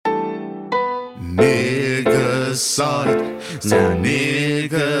Niggas saw it, now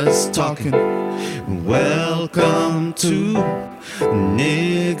niggas talking. Welcome to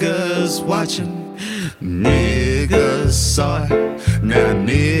Niggas Watching. Niggas saw it, now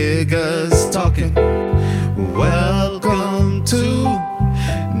niggas talking. Welcome to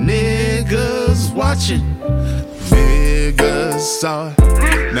Niggas Watching. Niggas saw it,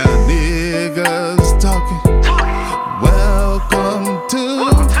 now niggas talking. Welcome to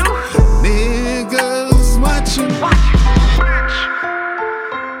Niggas Watching.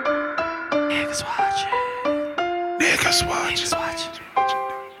 Niggas Watching. Niggas Watching.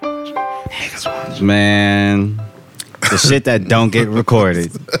 Niggas Watching. Man, the shit that don't get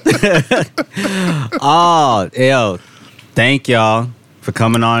recorded. Oh, yo, thank y'all for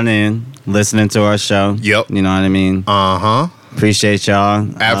coming on in, listening to our show. Yep. You know what I mean? Uh-huh. Appreciate y'all.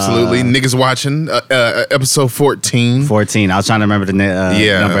 Absolutely. Niggas Watching, episode 14. 14. I was trying to remember the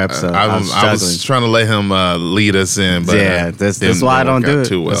number episode. I was trying to let him lead us in, but that's why I don't do it.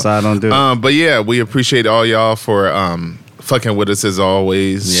 That's why I don't do it. But yeah, we appreciate all y'all for fucking with us as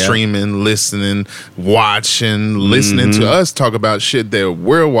always, streaming, listening, watching, listening to us talk about shit that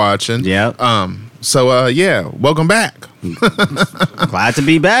we're watching. Yeah. So welcome back. Glad to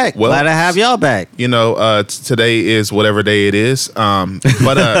be back. Well, glad to have y'all back. You know, today is whatever day it is. But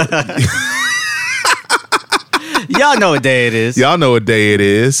y'all know what day it is. Y'all know what day it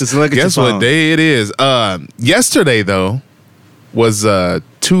is. Just look at Guess your phone. what day it is. Yesterday though was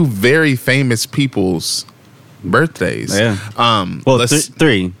two very famous people's birthdays. Yeah. Well,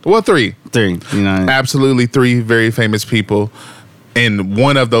 three. Well, three. You know. Absolutely, three very famous people, and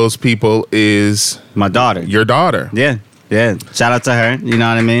one of those people is My daughter. your daughter. Yeah. Shout out to her. You know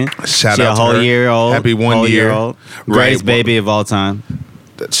what I mean? Shout she out a to whole her. year old. Happy 1 whole year. old. Right. Greatest baby of all time.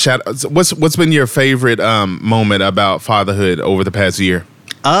 What's been your favorite moment about fatherhood over the past year?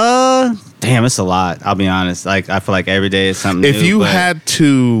 Damn, it's a lot. I'll be honest. Like, I feel like every day is something If new. you had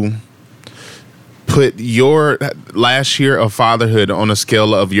to put your last year of fatherhood on a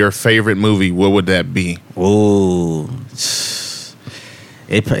scale of your favorite movie, what would that be? Ooh.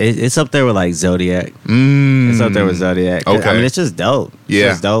 It's up there with like Zodiac. It's up there with Zodiac. Okay. I mean, it's just dope. It's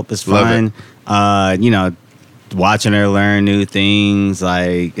just dope. It's Love fun. You know, watching her learn new things,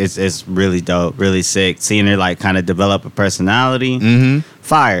 like it's really dope, really sick. Seeing her like kind of develop a personality.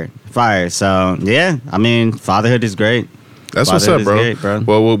 Fire. So yeah, I mean, fatherhood is great. That's what's up, bro. Great, bro.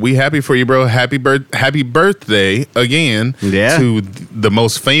 Well, we happy for you, bro. Happy birthday again to the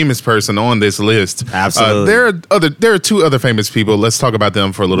most famous person on this list. Absolutely. There are two other famous people. Let's talk about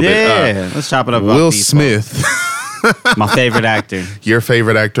them for a little bit. Yeah, let's chop it up. Will Smith, my favorite actor. your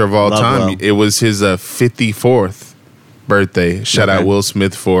favorite actor of all time. Will. It was his 54th birthday. Shout out Will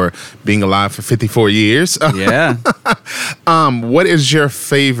Smith for being alive for 54 years. Yeah. What is your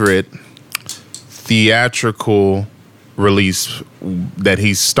favorite theatrical release that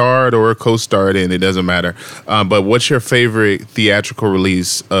he starred or co-starred in? It doesn't matter. But what's your favorite theatrical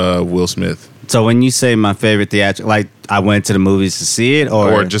release of Will Smith? So when you say my favorite theatrical, like I went to the movies to see it,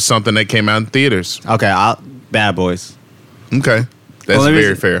 or just something that came out in theaters? Okay, Bad Boys. Okay, that's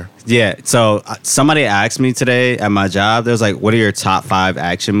very fair. Yeah. So somebody asked me today at my job. They was like, "What are your top 5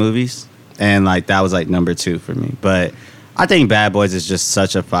 action movies?" And like that was like number 2 for me. But I think Bad Boys is just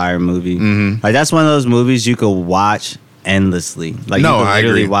such a fire movie. Like that's one of those movies you could watch endlessly. Like you can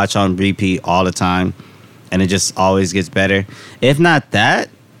literally watch on repeat all the time, and it just always gets better. If not that,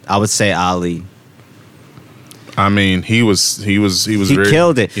 I would say Ali. I mean, he killed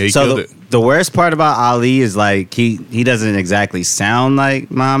it. Yeah, he so killed it. The worst part about Ali is like he doesn't exactly sound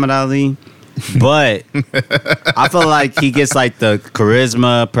like Muhammad Ali, but I feel like he gets like the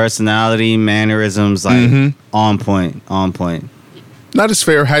charisma, personality, mannerisms like on point. Not as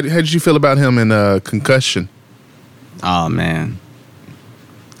fair. How did you feel about him in Concussion? Oh man,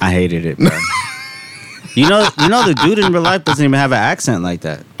 I hated it, bro. You know the dude in real life doesn't even have an accent like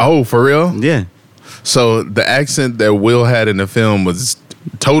that. Oh, for real? Yeah. So the accent that Will had in the film was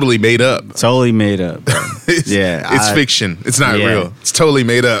totally made up. Totally made up, bro. It's fiction. It's not real. It's totally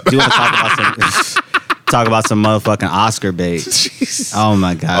made up. Do you want to talk about some motherfucking Oscar bait? Jeez. Oh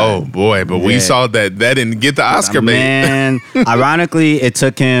my god. Oh boy, but we saw that didn't get the Oscar bait. Man, ironically, it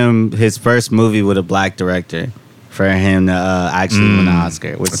took him his first movie with a black director for him to actually win an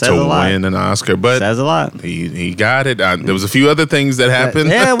Oscar, which says a lot. To win an Oscar, but says a lot. He got it. There was a few other things that happened.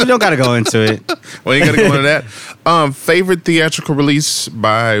 Yeah, we don't got to go into it. We ain't got to go into that. Favorite theatrical release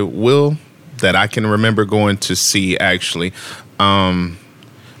by Will that I can remember going to see, actually. Man,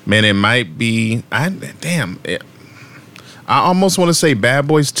 it might be... I almost want to say Bad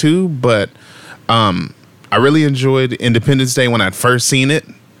Boys 2, but I really enjoyed Independence Day when I'd first seen it.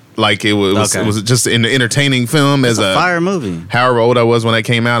 Like it was just an entertaining film. It's a fire movie. However old I was when that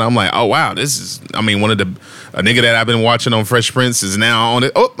came out, I'm like, oh wow, this is. I mean, a nigga that I've been watching on Fresh Prince is now on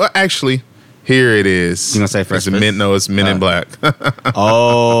it. Oh, actually, here it is. You gonna say Fresh Prince? No, it's Men in Black.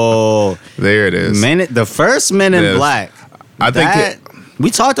 Oh, there it is. The first Men in Black. I think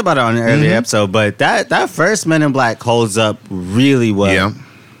we talked about it on an earlier episode, but that first Men in Black holds up really well.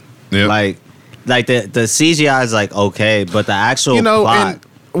 Yeah. Like the CGI is like okay, but the actual plot.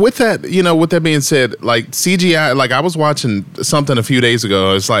 And with that being said, like CGI, like I was watching something a few days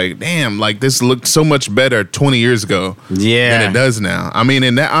ago. It's like, damn, like this looked so much better 20 years ago than it does now. I mean,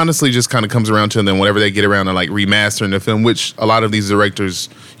 and that honestly just kind of comes around to them whenever they get around to like remastering the film, which a lot of these directors,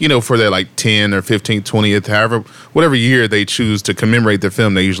 for their like 10 or 15th, 20th, whatever year they choose to commemorate their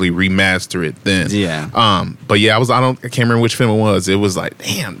film, they usually remaster it then. Yeah. But yeah, I can't remember which film it was. It was like,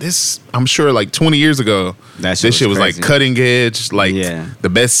 damn, I'm sure like 20 years ago, this shit was like cutting edge, like the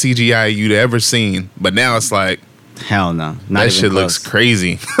best CGI you'd ever seen. But now it's like, hell no, that shit looks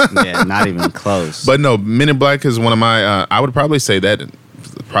crazy. Yeah, not even close. But no, Men in Black is one of my. I would probably say that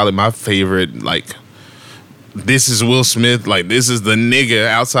probably my favorite. Like, this is Will Smith. Like, this is the nigga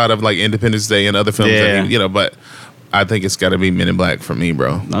outside of like Independence Day and other films. Yeah. But I think it's got to be Men in Black for me,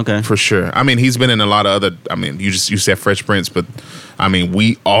 bro. Okay, for sure. I mean, he's been in a lot of other. I mean, you said Fresh Prince, but I mean,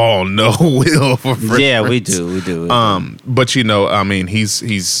 we all know Will for Fresh Prince. We do. But I mean,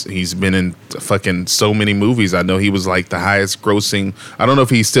 he's been in fucking so many movies. I know he was like the highest grossing. I don't know if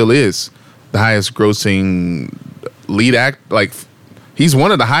he still is the highest grossing lead act. Like, he's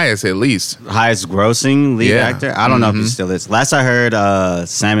one of the highest, at least. Highest grossing lead actor. I don't know if he still is. Last I heard,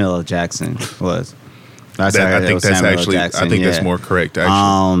 Samuel L. Jackson was. I think that's more correct,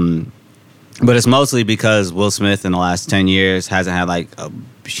 actually. But it's mostly because Will Smith in the last 10 years hasn't had like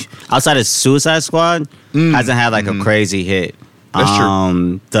outside of Suicide Squad, hasn't had like a crazy hit. That's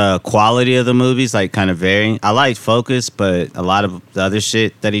true. The quality of the movies like kind of vary. I liked Focus, but a lot of the other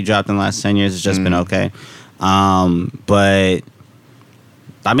shit that he dropped in the last 10 years has just been okay. But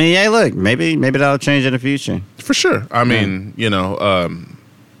I mean, yeah, look, maybe that'll change in the future. For sure. I mean,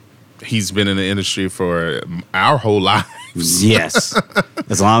 he's been in the industry for our whole lives. Yes.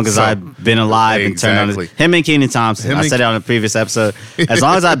 As long as I've been alive and turned on him and Kenan Thompson. I said it on a previous episode. As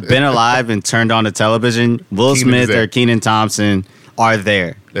long as I've been alive and turned on the television, Will Smith or Kenan Thompson are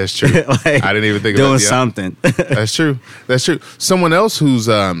there. That's true. Like, I didn't even think about doing something. That's true. Someone else who's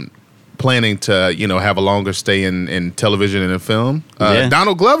planning to, have a longer stay in television and in film,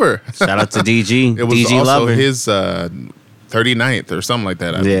 Donald Glover. Shout out to DG. It was DG also Lover. his 39th or something like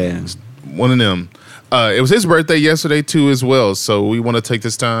that. Yeah. One of them. It was his birthday yesterday too as well. So we want to take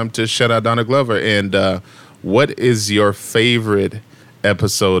this time to shout out Donald Glover. And what is your favorite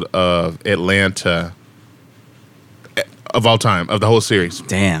episode of Atlanta of all time, of the whole series?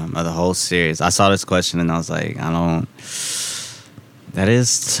 Damn, of the whole series. I saw this question and I was like, that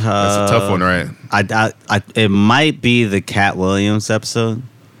is tough. That's a tough one, right? It might be the Cat Williams episode.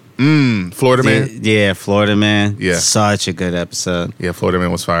 Florida Man? Yeah, Florida Man. Yeah. Such a good episode. Yeah, Florida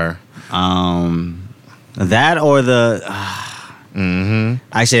Man was fire. That or the...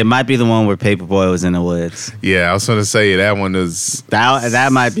 Actually, it might be the one where Paperboy was in the woods. Yeah, I was going to say that one was...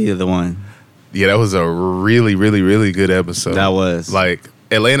 That might be the one. Yeah, that was a really, really, really good episode. That was. Like,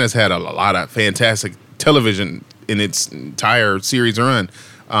 Atlanta's had a lot of fantastic television in its entire series run.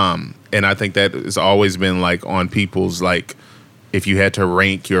 And I think that has always been, like, on people's, like... If you had to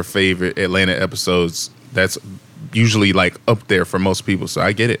rank your favorite Atlanta episodes, that's usually like up there for most people. So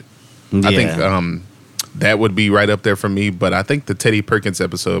I get it. Yeah. I think that would be right up there for me. But I think the Teddy Perkins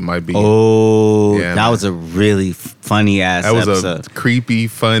episode might be. Oh, yeah, that was a really funny ass episode. That was a creepy,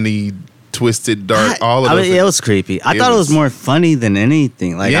 funny, twisted, dark. It was creepy. I thought it was more funny than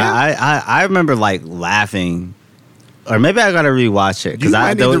anything. Like I remember like laughing. Or maybe I gotta rewatch it because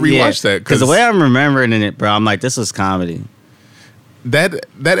I need to rewatch that because the way I'm remembering it, bro, I'm like, this was comedy. That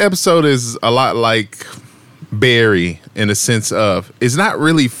episode is a lot like Barry in a sense of it's not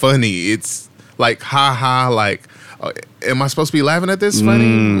really funny. It's like ha ha, like am I supposed to be laughing at this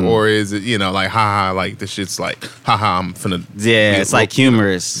funny or is it like ha ha, like this shit's like ha ha, I'm finna it's like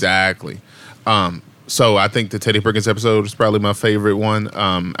humorous. Exactly. So I think the Teddy Perkins episode is probably my favorite one.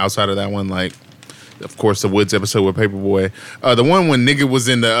 Outside of that one, like of course the Woods episode with Paperboy, the one when nigga was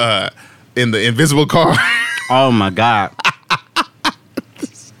in the invisible car. Oh my God.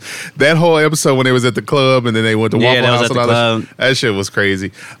 That whole episode when they was at the club and then they went to Waffle House and all that shit was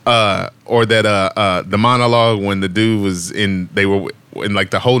crazy. Or that the monologue when the dude was they were in like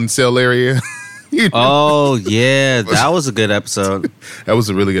the holding cell area You know? Oh yeah, that was a good episode. That was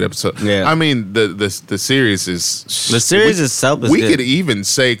a really good episode. Yeah. I mean, the series is itself is we good. could even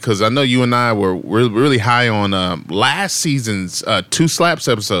say, because I know you and I were really high on last season's Two Slaps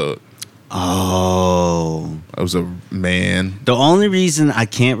episode. Oh, That was a man. the only reason I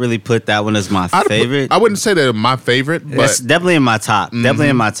can't really put that one as my favorite. I wouldn't say that my favorite, but It's definitely in my top. Definitely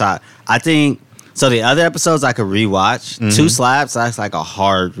in my top. I think so. The other episodes I could rewatch. Two Slaps, that's like a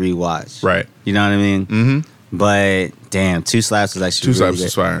hard rewatch. right. You know what I mean? Mm-hmm. But damn, Two Slaps was actually Two really Slaps good.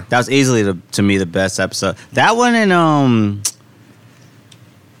 was fire. That was easily to me the best episode. That one and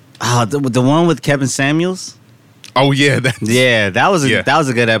the one with Kevin Samuels. Oh yeah, Yeah, that was Yeah.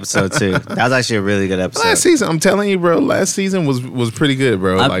 a good episode too. That was actually a really good episode. last season. I'm telling you, bro. Last season was pretty good,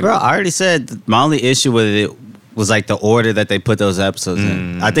 bro. Bro, I already said my only issue with it was like the order that they put those episodes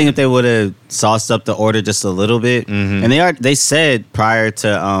in. I think if they would have sauced up the order just a little bit, and they said prior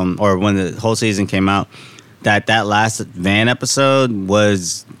to or when the whole season came out that last Van episode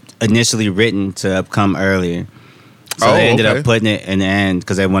was initially written to come earlier. So they ended up putting it in the end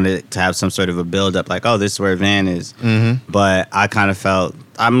because they wanted to have some sort of a build up, like, oh, this is where Van is. But I kind of felt,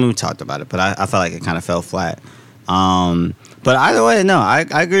 I mean, we talked about it, but I felt like it kind of fell flat. But either way, no, I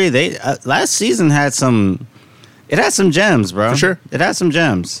agree. They last season had some. It had some gems, bro. For sure. It had some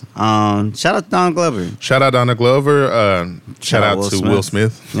gems. Shout out to Don Glover. Shout out Donna Glover. Shout out to Will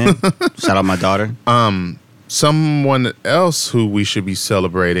Smith. Yeah. Shout out my daughter. Someone else who we should be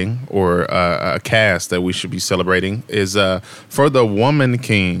celebrating, or a cast that we should be celebrating, is For the Woman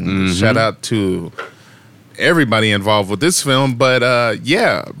King. Shout out to everybody involved with this film. But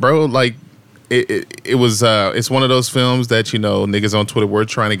yeah, bro, like it was. It's one of those films that, you know, niggas on Twitter were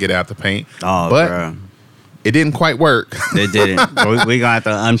trying to get out the paint. Oh, but bro. it didn't quite work. They didn't. We're gonna have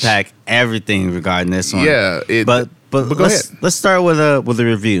to unpack everything regarding this one. Yeah, but go let's ahead. let's start with a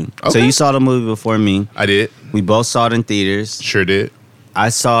review. So Okay. you saw the movie before me. I did. We both saw it in theaters. Sure did. I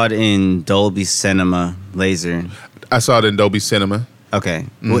saw it in Dolby Cinema Laser. I saw it in Dolby Cinema. Okay.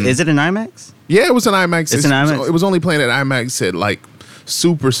 Well, is it in IMAX? Yeah, it was an IMAX. It's an IMAX? It was only playing at IMAX at like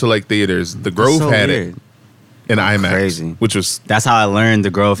super select theaters. The Grove so had weird. it in IMAX, Crazy. which was That's how I learned the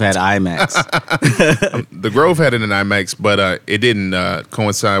Grove had IMAX. the Grove had it in IMAX, but it didn't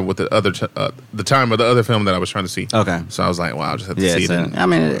coincide with the other the time of the other film that I was trying to see. Okay. So I was like, well, I'll just have to Yeah, see so, it. I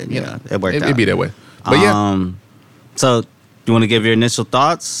mean, it worked out. It'd be that way. But yeah, So, you want to give your initial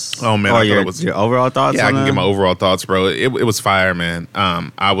thoughts? Oh, man, or I thought your, it was- your overall thoughts? yeah, I on can it? give my overall thoughts, bro. It was fire, man.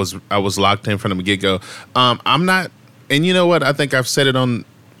 I was locked in from the get go. I'm not, and you know what? I think I've said it on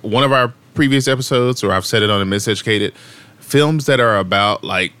one of our previous episodes, or I've said it on the Miseducated. Films that are about,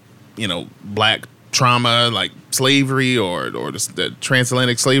 like, you know, black trauma, like slavery or the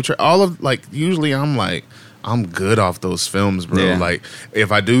transatlantic slave trade. All of, like, usually I'm like, I'm good off those films, bro. Yeah. Like,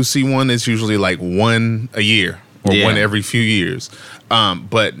 if I do see one, it's usually like one a year or Yeah. one every few years.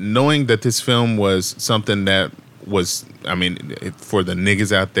 But knowing that this film was something that was, I mean, for the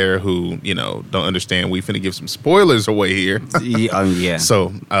niggas out there who, you know, don't understand, we finna give some spoilers away here. Yeah.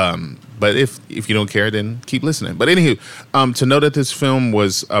 So, but if you don't care, then keep listening. But anywho, to know that this film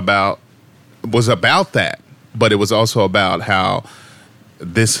was about that, but it was also about how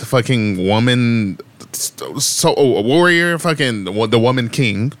this fucking woman, so a warrior, fucking the Woman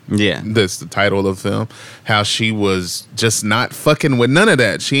King. Yeah. That's the title of the film. How she was just not fucking with none of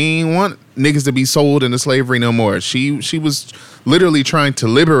that. She ain't want niggas to be sold into slavery no more. She was literally trying to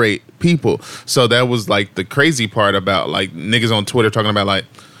liberate people. So that was like the crazy part about, like, niggas on Twitter talking about, like,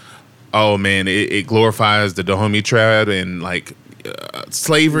 oh man, it glorifies the Dahomey tribe and, like,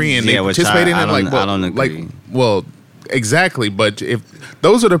 slavery, and Yeah, they which participate in I it. Like, don't- I don't agree. Like, well, exactly. But if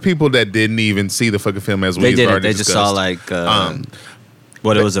those are the people that didn't even see the fucking film, as They we've didn't. already They just saw, discussed. like,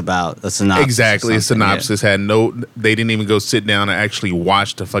 what it was about. A synopsis. Exactly, or a something, synopsis had no. They didn't even go sit down and actually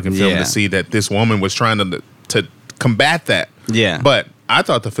watch the fucking film Yeah. to see that this woman was trying to combat that. Yeah. But I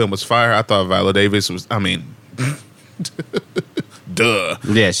thought the film was fire. I thought Viola Davis was. I mean, duh.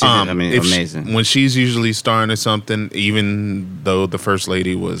 Yeah, she did. I mean, if amazing. when she's usually starring or something, even though the first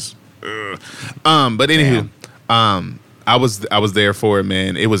lady was. But anywho, I was there for it,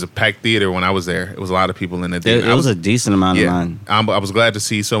 man. It was a packed theater when I was there. It was a lot of people in the theater. It was a decent amount of line. I was glad to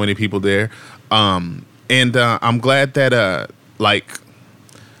see so many people there, and I'm glad that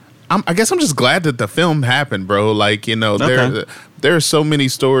I guess I'm just glad that the film happened, bro. Like, you know, Okay. there are so many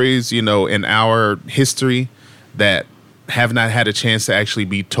stories, you know, in our history that have not had a chance to actually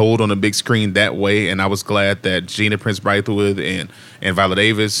be told on a big screen that way. And I was glad that Gina Prince Bythewood and Viola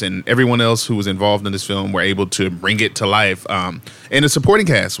Davis and everyone else who was involved in this film were able to bring it to life. And the supporting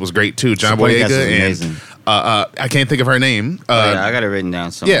cast was great too. John Supporting cast Boyega was and amazing. I can't think of her name. Yeah, I got it written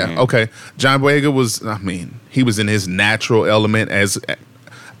down somewhere. Yeah, okay. John Boyega was, he was in his natural element as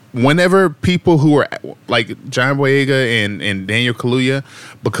whenever people who are like John Boyega and Daniel Kaluuya,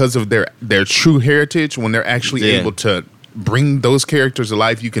 because of their true heritage, when they're actually able to bring those characters to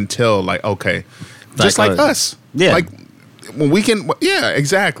life, you can tell, like, okay, just like us. Yeah. Like, when we can,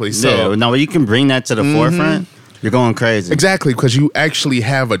 exactly. So now when you can bring that to the forefront, you're going crazy. Exactly, because you actually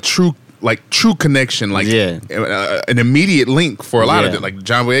have a true connection, like an immediate link for a lot of it. Like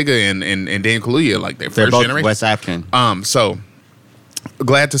John Boyega and Daniel Kaluuya, like they're first both generation West African. So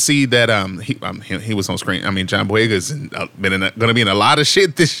glad to see that he was on screen. I mean, John Boyega's going to be in a lot of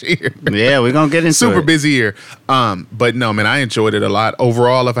shit this year. Yeah, we're gonna get into super busy year. But no, man, I enjoyed it a lot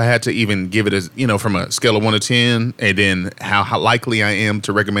overall. If I had to even give it from a scale of 1 to 10, and then how likely I am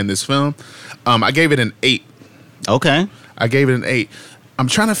to recommend this film, I gave it an 8. Okay, I gave it an 8. I'm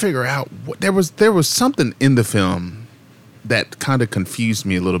trying to figure out what there was something in the film that kind of confused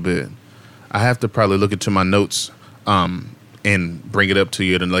me a little bit. I have to probably look into my notes and bring it up to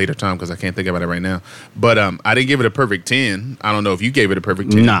you at a later time because I can't think about it right now. But I didn't give it a perfect 10. I don't know if you gave it a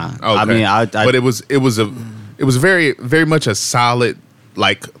perfect 10. Nah, okay. I mean, but it was very very much a solid,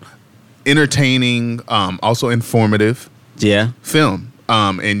 like, entertaining, also informative, film.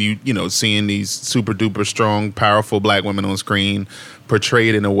 And seeing these super duper strong, powerful black women on screen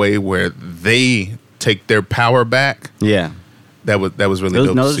portrayed in a way where they take their power back. Yeah. That was really dope to see.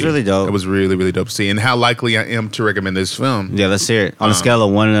 It was really dope. It was really, really dope to see. And how likely I am to recommend this film. Yeah, let's hear it. On a scale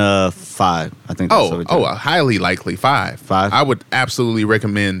of 1 to 5, I think that's what we highly likely 5. 5? I would absolutely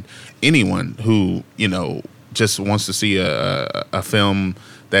recommend anyone who, just wants to see a film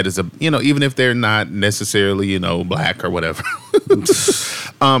that is even if they're not necessarily, black or whatever.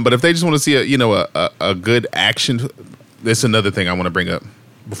 But if they just want to see a good action, that's another thing I want to bring up.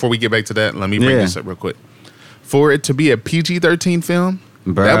 Before we get back to that, let me bring this up real quick. For it to be a PG-13 film,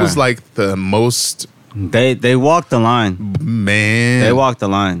 that was like the most. They walked the line, man. They walked the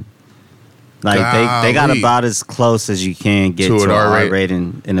line. Like they got about as close as you can get to an R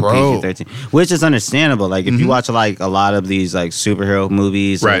rating in a PG-13, which is understandable. Like if you watch like a lot of these like superhero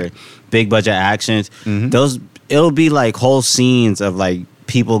movies or big budget actions, it'll be like whole scenes of like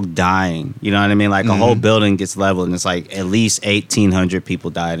people dying. You know what I mean? Like a whole building gets leveled, and it's like at least 1,800 people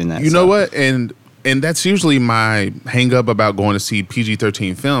died in that. You know what? And that's usually my hang up about going to see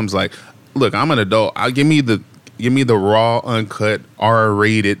PG-13 films. Like, look, I'm an adult. Give me the raw, uncut,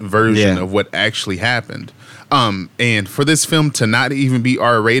 R-rated version of what actually happened. And for this film to not even be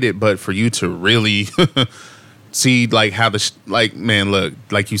R-rated, but for you to really see like how man, look,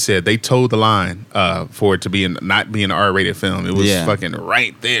 like you said, they towed the line for it to not be an R-rated film. It was fucking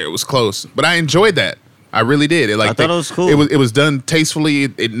right there. It was close, but I enjoyed that. I really did. I thought it was cool. It was done tastefully.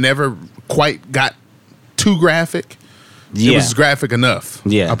 It never quite got too graphic. It was graphic enough.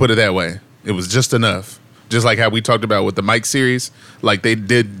 I'll put it that way. It was just enough. Just like how we talked about with the Mike series. Like they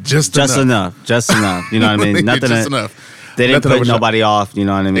did just enough. Just enough. You know what I mean? Nothing just enough. They didn't put nobody off. You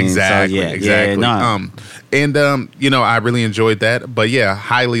know what I mean? Exactly. So, exactly. I really enjoyed that. But yeah,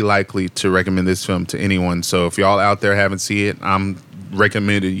 highly likely to recommend this film to anyone. So if y'all out there haven't seen it, I'm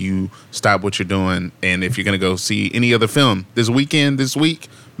recommending you stop what you're doing. And if you're gonna go see any other film this week,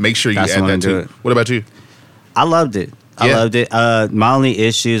 make sure you add that too. What about you? I loved it. I loved it. My only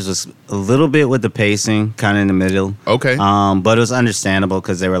issues was a little bit with the pacing, kind of in the middle. Okay. But it was understandable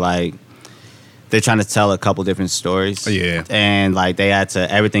because they were like, they're trying to tell a couple different stories. Yeah. And like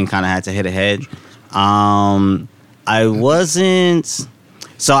everything kind of had to hit ahead. I wasn't.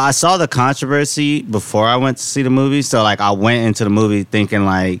 So I saw the controversy before I went to see the movie. So like I went into the movie thinking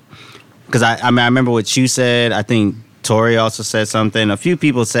like, because I remember what you said. I think Tori also said something. A few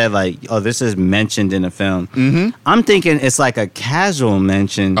people said like, "Oh, this is mentioned in the film." Mm-hmm. I'm thinking it's like a casual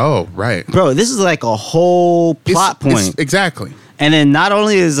mention. Oh, right, bro. This is like a whole plot point. Exactly. And then not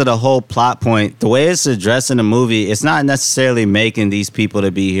only is it a whole plot point, the way it's addressed in the movie, it's not necessarily making these people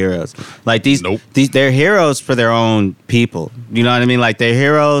to be heroes. Like they're heroes for their own people. You know what I mean? Like they're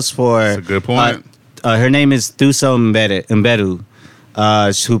heroes for. That's a good point. Her name is Thuso Mbedu.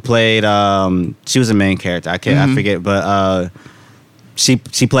 Who played she was a main character. I forget, but she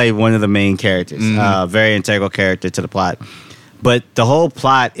played one of the main characters. Very integral character to the plot. But the whole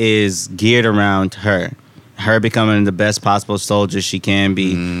plot is geared around her becoming the best possible soldier she can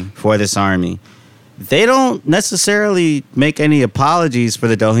be for this army. They don't necessarily make any apologies for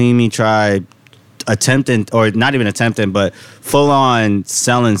the Doheny tribe attempting, or not even attempting, but full on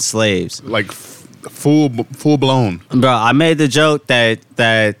selling slaves. Like full blown. Bro, I made the joke that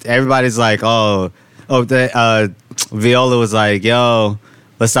everybody's like, Viola was like, yo,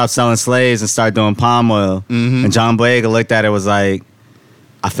 let's stop selling slaves and start doing palm oil. Mm-hmm. And John Boyega looked at it, was like,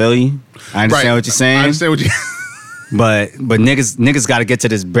 I feel you. I understand what you're saying. I understand what you. But niggas got to get to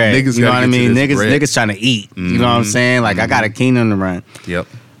this bread. You know what I mean? Niggas trying to eat. Mm-hmm. You know what I'm saying? Like I got a kingdom to run. Yep.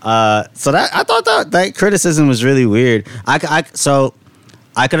 So that I thought that criticism was really weird. So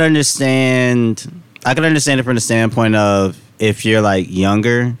I could understand it from the standpoint of if you're like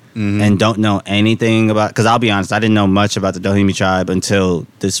younger and don't know anything about, because I'll be honest, I didn't know much about the Doheny tribe until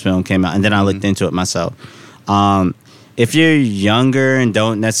this film came out, and then I looked into it myself. If you're younger and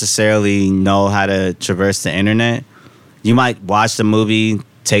don't necessarily know how to traverse the internet, you might watch the movie,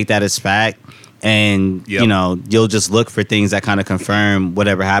 take that as fact, and you know, you'll just look for things that kind of confirm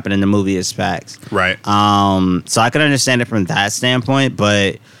whatever happened in the movie as facts. Right. So I can understand it from that standpoint,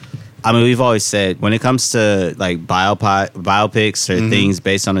 but I mean, we've always said when it comes to like biopics or things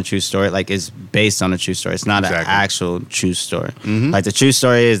based on a true story, like it's based on a true story. It's not an actual true story. Like the true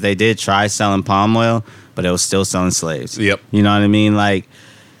story is they did try selling palm oil, but it was still selling slaves. Yep. You know what I mean? Like,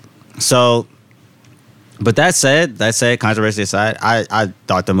 so, but that said, controversy aside, I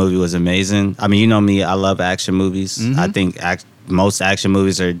thought the movie was amazing. I mean, you know me, I love action movies. I think most action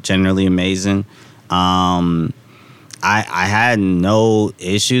movies are generally amazing. I had no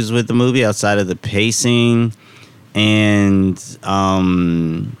issues with the movie outside of the pacing and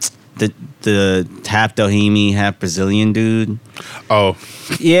the half Doheny, half Brazilian dude. Oh.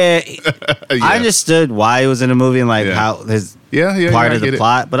 Yeah. I understood why he was in the movie and like how his part of the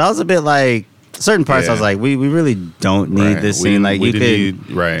plot, but I was a bit like, certain parts I was like, we really don't need this scene. Like you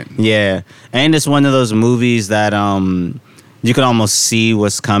could right. Yeah. And it's one of those movies that you can almost see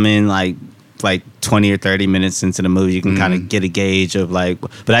what's coming like 20 or 30 minutes into the movie. You can kind of get a gauge of like,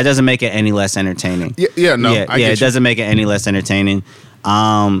 but that doesn't make it any less entertaining. It doesn't make it any less entertaining.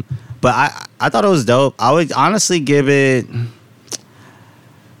 But I thought it was dope. I would honestly give it,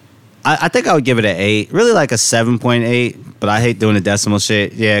 I think I would give it an 8, really like a 7.8, but I hate doing the decimal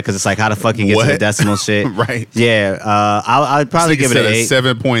shit. Yeah, because it's like, how the fuck you get to the decimal shit? Right. Yeah, I'd probably give it an 8.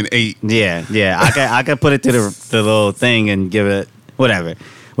 7.8. Yeah. I could put it to the little thing and give it, whatever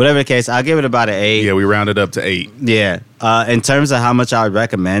the case, I'll give it about an 8. Yeah, we rounded up to 8. Yeah. In terms of how much I would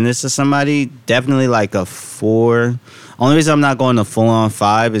recommend this to somebody, definitely like a 4. Only reason I'm not going to full on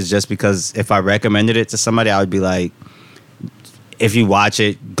 5 is just because if I recommended it to somebody, I would be like, if you watch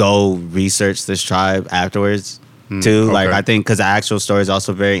it, go research this tribe afterwards too. Okay. Like I think because the actual story is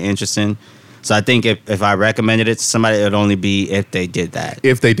also very interesting. So I think if I recommended it to somebody, it would only be if they did that.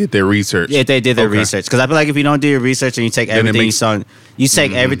 If they did their research. If they did their research. Because I feel like if you don't do your research and you take everything you saw,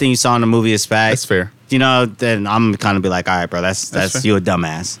 everything you saw in the movie as fact. That's fair. You know, then I'm kind of be like, all right, bro, that's you a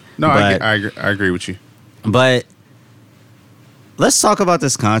dumbass. No, but, I agree with you. But let's talk about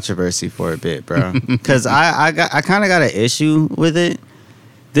this controversy for a bit, bro. Because I kind of got an issue with it.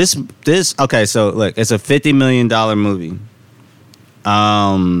 This okay, so look, it's a $50 million movie.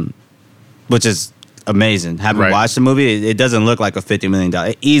 Which is amazing. Having watched the movie, it doesn't look like a $50 million.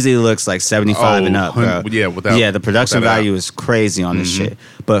 It easily looks like 75 and up, bro. Yeah, the production value is crazy on this shit.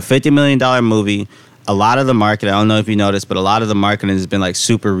 But $50 million movie, a lot of the marketing, I don't know if you noticed, but a lot of the marketing has been like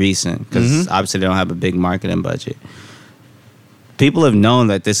super recent because obviously they don't have a big marketing budget. People have known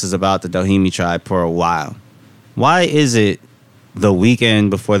that this is about the Doheny tribe for a while. Why is it the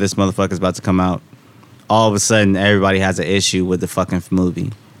weekend before this motherfucker is about to come out, all of a sudden everybody has an issue with the fucking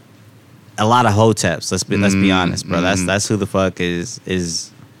movie? A lot of hoteps. Let's be honest, bro. That's who the fuck is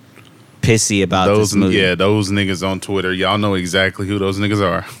pissy about this movie. Yeah, those niggas on Twitter. Y'all know exactly who those niggas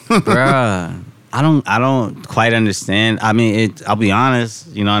are, bruh. I don't quite understand. I mean, I'll be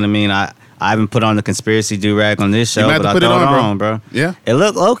honest. You know what I mean. I haven't put on the conspiracy do-rag on this show, but I throw it on, bro. Yeah, it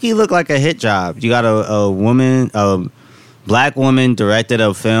low-key looked like a hit job. You got a black woman directed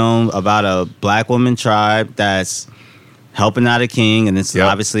a film about a black woman tribe that's helping out a king, and it's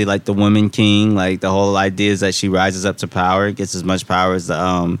obviously like the woman king. Like the whole idea is that she rises up to power, gets as much power as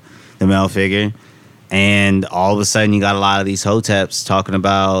the male figure, and all of a sudden you got a lot of these hoteps talking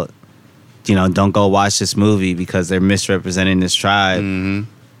about, you know, don't go watch this movie because they're misrepresenting this tribe,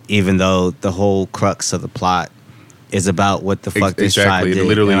 even though the whole crux of the plot is about what the fuck this tribe did,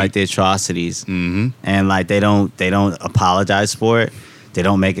 literally, and like the atrocities, and like they don't apologize for it, they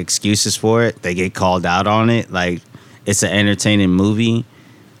don't make excuses for it, they get called out on it, like. It's an entertaining movie.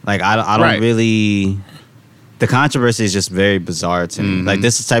 Like I don't really. The controversy is just very bizarre to me. Like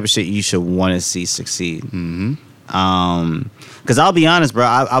this is the type of shit you should want to see succeed. Because I'll be honest, bro.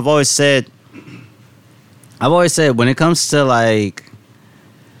 I've always said when it comes to like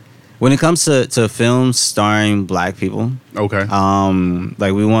when it comes to films starring black people. Okay.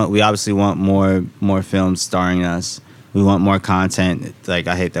 Like we obviously want more films starring us. We want more content. Like,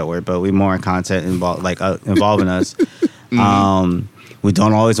 I hate that word, but we more content involving us. We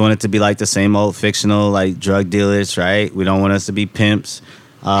don't always want it to be like the same old fictional like drug dealers, right? We don't want us to be pimps.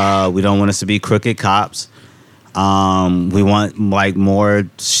 We don't want us to be crooked cops. We want like more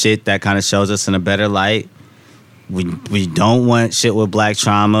shit that kind of shows us in a better light. We don't want shit with black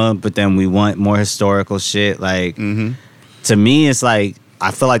trauma, but then we want more historical shit. Like, to me, it's like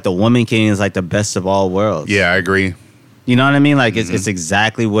I feel like The Woman King is like the best of all worlds. Yeah, I agree. You know what I mean? Like, it's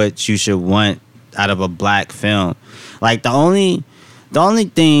exactly what you should want out of a black film. Like, the only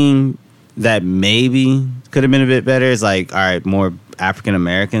thing that maybe could have been a bit better is like, all right, more African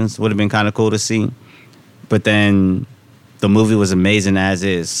Americans would have been kind of cool to see. But then the movie was amazing as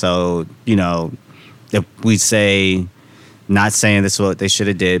is. So, you know, if we say, not saying this is what they should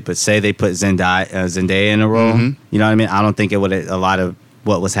have did, but say they put Zendaya in a role, you know what I mean? I don't think it would have, a lot of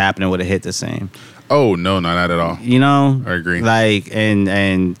what was happening would have hit the same. Oh, no, not at all. You know? I agree. Like, and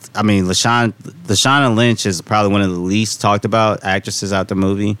I mean, Lashana Lynch is probably one of the least talked about actresses out the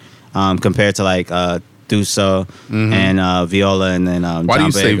movie, compared to like Thuso and Viola, and then Why John do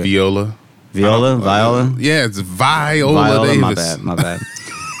you say Viola? Viola? Yeah, it's Viola Davis. My bad.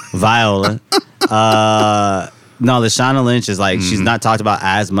 Viola. No, Lashana Lynch is like, she's not talked about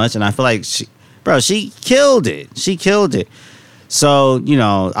as much, and I feel like she killed it. She killed it. So, you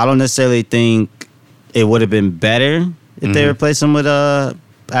know, I don't necessarily think it would have been better if they replaced them with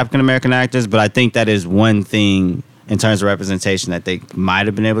African American actors, but I think that is one thing in terms of representation that they might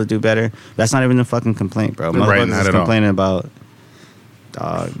have been able to do better. That's not even a fucking complaint, bro. Right, not at all. Complaining about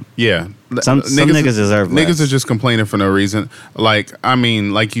yeah. Some niggas deserve less. Niggas are just complaining for no reason. Like, I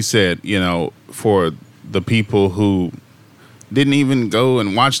mean, like you said, you know, for the people who didn't even go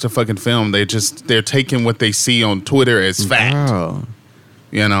and watch the fucking film, they're taking what they see on Twitter as fact. Bro.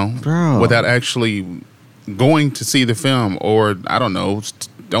 You know? Bro. Without actually going to see the film, or I don't know,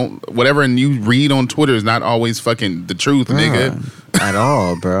 whatever and you read on Twitter is not always fucking the truth, nigga. At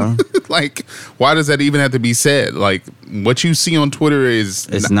all, bro. Like, why does that even have to be said? Like, what you see on Twitter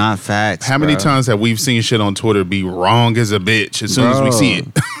it's not facts. How many times have we seen shit on Twitter be wrong as a bitch as soon as we see it?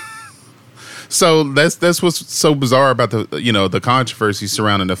 So that's what's so bizarre about the controversy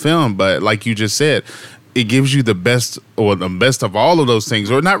surrounding the film. But like you just said, it gives you the best of all of those things,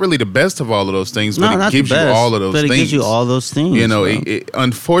 or not really the best of all of those things, but it gives you all of those things. But it gives you all those things. You know,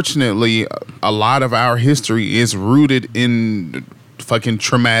 unfortunately, a lot of our history is rooted in fucking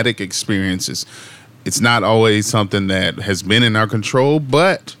traumatic experiences. It's not always something that has been in our control,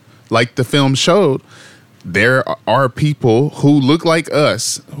 but like the film showed, there are people who look like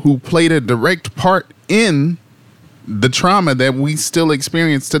us who played a direct part in the trauma that we still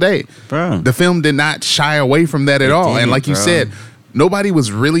experience today. Bro. The film did not shy away from that at all. And like you said, nobody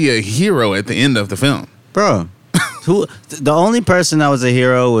was really a hero at the end of the film. Bro. The only person that was a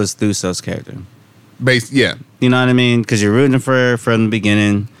hero was Thuso's character. Yeah. You know what I mean? Because you're rooting for her from the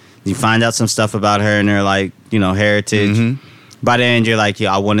beginning. You find out some stuff about her and her, like, you know, heritage. By the end, you're like,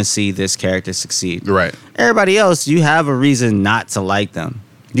 yeah, I want to see this character succeed. Right. Everybody else, you have a reason not to like them.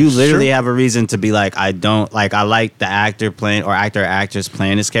 You literally have a reason to be like, I like the actor playing, or actor or actress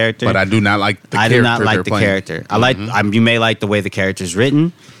playing this character. But I do not like the character. I do not like the character. I like, you may like the way the character's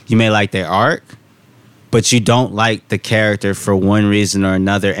written. You may like their arc. But you don't like the character for one reason or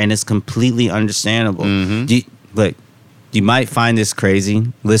another. And it's completely understandable. Look, you might find this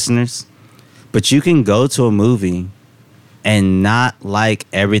crazy, listeners. But you can go to a movie and not like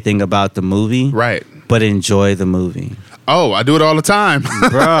everything about the movie, right? But enjoy the movie. Oh, I do it all the time,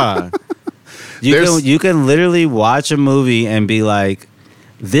 bruh. You can literally watch a movie and be like,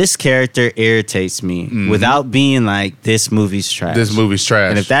 this character irritates me, without being like, this movie's trash. This movie's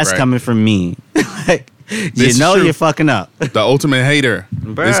trash. And if that's coming from me, like, you know you're fucking up. The ultimate hater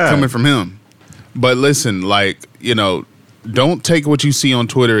is coming from him. But listen, like, you know, don't take what you see on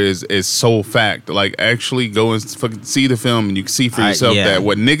Twitter as sole fact. Like, actually go and fucking see the film, and you can see for yourself that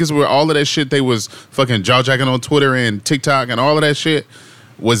what niggas were, all of that shit they was fucking jaw-jacking on Twitter and TikTok and all of that shit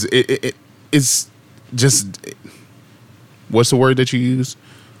was it's just, what's the word that you use?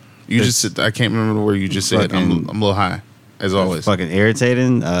 I can't remember the word you just said. I'm a little high, as always. Fucking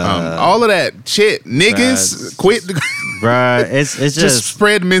irritating. All of that shit, niggas, quit. Bruh, it's just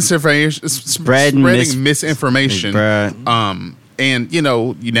spread misinformation. Spreading misinformation. Bruh. And you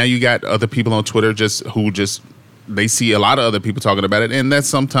know, now you got other people on Twitter who they see a lot of other people talking about it, and that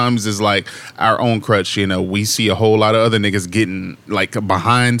sometimes is like our own crutch. You know, we see a whole lot of other niggas getting like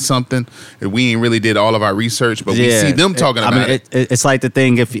behind something, and we ain't really did all of our research, but we see them talking about it. It's like the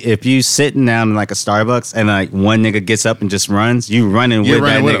thing if you sitting down in like a Starbucks and like one nigga gets up and just runs, you running with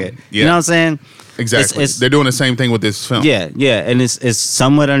that nigga. You know what I'm saying? Exactly. They're doing the same thing with this film. Yeah, and it's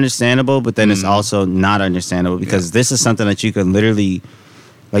somewhat understandable, but then it's also not understandable because this is something that you can literally.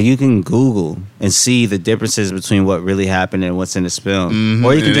 Like, you can Google and see the differences between what really happened and what's in this film.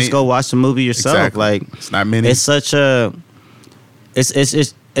 Or you can just go watch the movie yourself. Exactly. Like, it's not many. It's such a...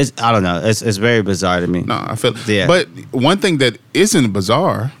 It's I don't know. It's very bizarre to me. No, I feel... Yeah. But one thing that isn't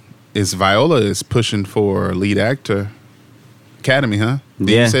bizarre is Viola is pushing for lead actor Academy, huh?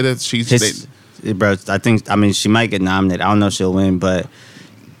 Did you say that she's... Bro, I mean, she might get nominated. I don't know if she'll win, but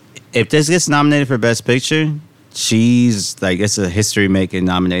if this gets nominated for Best Picture... She's like, it's a history-making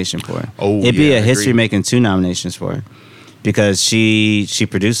nomination for her. It'd be a history-making 2 nominations for her because she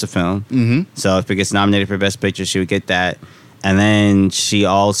produced the film. So if it gets nominated for Best Picture, she would get that. And then she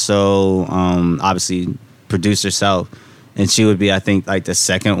also obviously produced herself. And she would be, I think, like the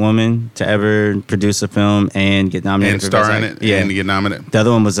second woman to ever produce a film and get nominated and star in it and get nominated. The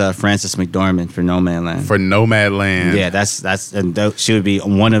other one was Frances McDormand for Nomadland. For Nomadland. Yeah, that's and she would be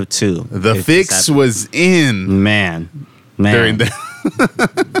one of 2. The Fix was in. Man. During the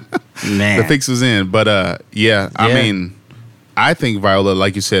Man. The Fix was in. But I mean, I think Viola,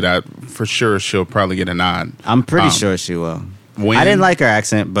 like you said, for sure she'll probably get a nod. I'm pretty sure she will. When, I didn't like her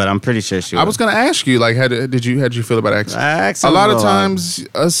accent, but I'm pretty sure she was. I was going to ask you, like, how'd you feel about accent? A lot of times,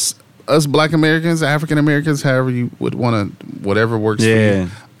 us Black Americans, African Americans, however you would want to, whatever works for you,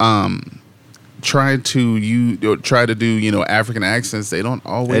 try to do African accents. They don't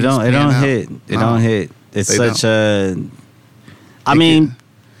always. It don't hit. It's such a. I mean,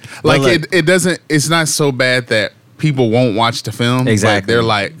 like it doesn't. It's not so bad that people won't watch the film. Exactly. But they're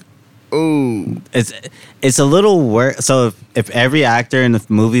like, ooh. It's a little worse. So if every actor in the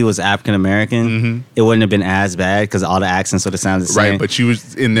movie was African American, it wouldn't have been as bad because all the accents would have sounded the same. Right, but you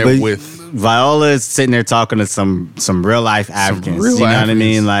was in there with Viola is sitting there talking to some real life Africans. You know what I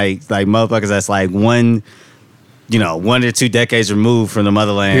mean? Like motherfuckers that's like 1 or 2 decades removed from the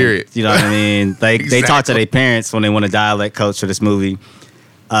motherland. Period. You know what I mean? Like They talk to their parents when they want a dialect coach for this movie.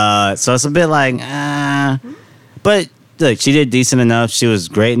 So it's a bit like, but. Look, she did decent enough. She was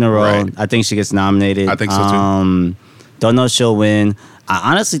great in the role. Right. I think she gets nominated. I think so too. Don't know if she'll win. I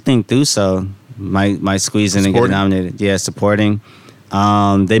honestly think Thuso might squeeze in and get nominated. Yeah, supporting.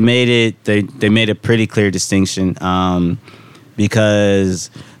 They made it. They made a pretty clear distinction because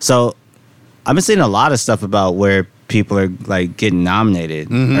I've been seeing a lot of stuff about where people are like getting nominated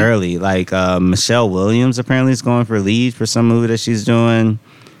early. Like Michelle Williams apparently is going for lead for some movie that she's doing.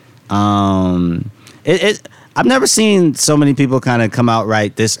 I've never seen so many people kind of come out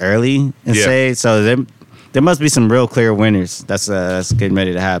right this early and say so. There must be some real clear winners. That's getting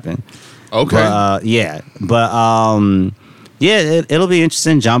ready to happen. Okay. But, it'll be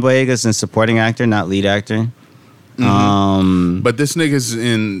interesting. John Boyega's in supporting actor, not lead actor. But this nigga's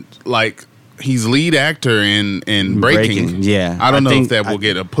in he's lead actor in Breaking. Yeah, I don't know if that will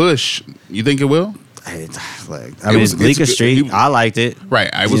get a push. You think it will? I mean, Bleecker Street. I liked it. Right.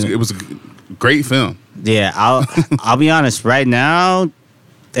 It was a great film. Yeah, I'll be honest. Right now,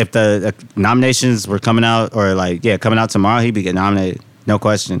 if the nominations were coming out coming out tomorrow, he'd be getting nominated, no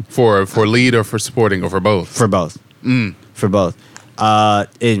question. For lead or for supporting or for both? For both. For both.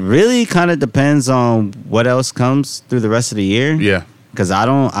 It really kind of depends on what else comes through the rest of the year. Yeah. Because I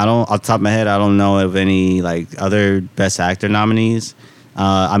don't off the top of my head, I don't know of any other Best Actor nominees.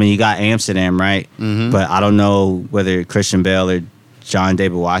 I mean, you got Amsterdam, right? But I don't know whether Christian Bale or John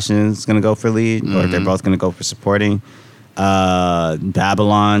David Washington's going to go for lead, or if they're both going to go for supporting.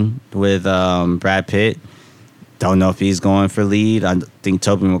 Babylon with Brad Pitt. Don't know if he's going for lead. I think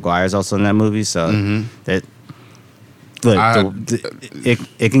Tobey Maguire's also in that movie. So it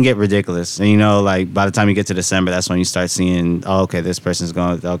can get ridiculous. And by the time you get to December, that's when you start seeing, this person's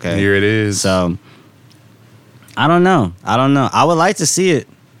going. Okay, here it is. So I don't know. I would like to see it.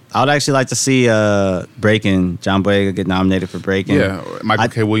 I would actually like to see Breaking, John Boyega get nominated for Breaking. Yeah, Michael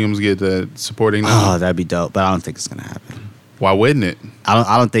K. Williams get the supporting. Oh, that'd be dope. But I don't think it's gonna happen. Why wouldn't it?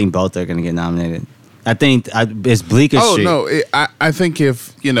 I don't think both are gonna get nominated. I think it's Bleecker Street. Oh no, I think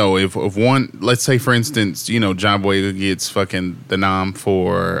if one, let's say for instance, John Boyega gets fucking the nom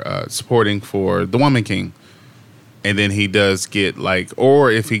for supporting for The Woman King, and then he does get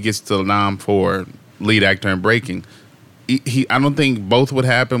or if he gets the nom for lead actor in Breaking. I don't think both would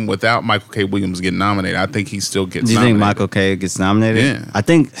happen without Michael K. Williams getting nominated. I think he still gets nominated. Do you think Michael K. gets nominated? Yeah. I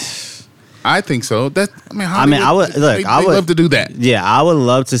think I think so. I would look. They I would love to do that. Yeah, I would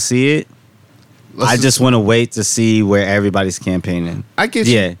love to see it. I just want to wait to see where everybody's campaigning. I get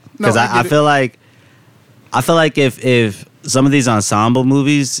you. Yeah, because I feel like if some of these ensemble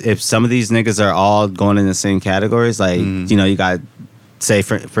movies, if some of these niggas are all going in the same categories, like you got, say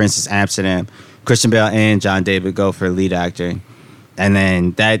for instance, Amsterdam, Christian Bale and John David go for lead actor, and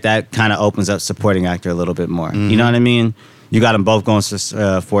then that kind of opens up supporting actor a little bit more. You know what I mean? You got them both going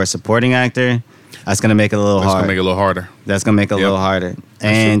for a supporting actor. That's gonna make it a little hard. That's gonna make it a little harder. That's gonna make it a little harder.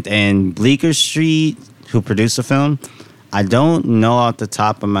 And Bleecker Street, who produced the film, I don't know off the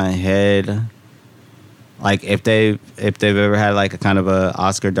top of my head, like if they've ever had like a kind of a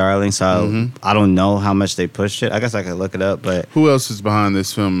Oscar darling. So I don't know how much they pushed it. I guess I could look it up. But who else is behind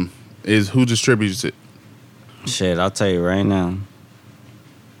this film? Who distributes it? Shit, I'll tell you right now.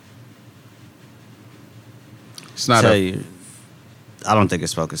 It's not. I don't think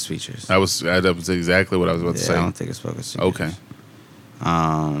it's Focus Features. That was exactly what I was about to say. I don't think it's Focus Features. Okay.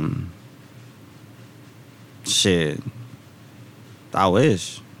 Shit. I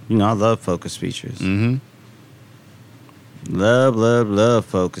wish. I love Focus Features. Love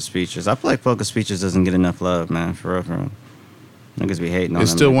Focus Features. I feel like Focus Features doesn't get enough love, man. For real. Niggas be hating on it.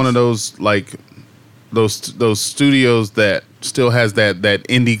 It's still one of those, like, those studios that still has that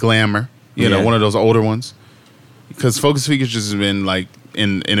indie glamour. One of those older ones. Because Focus Features has been like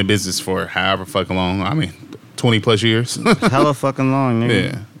in a business for however fucking long. I mean, 20 plus years. Hella fucking long,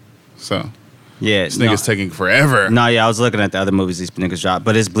 nigga. Yeah. So. Yeah. This nigga's taking forever. No, yeah, I was looking at the other movies these niggas dropped,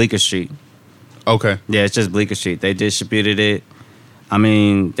 but it's Bleecker Street. Okay. Yeah, it's just Bleecker Street. They distributed it. I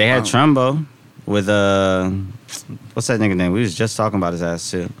mean, they had Trumbo with what's that nigga name? We was just talking about his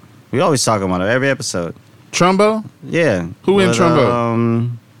ass too. We always talk about it every episode. Trumbo? Yeah. Who in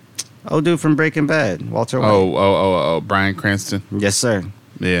Trumbo? Dude from Breaking Bad, Walter White. Oh, Bryan Cranston. Yes, sir.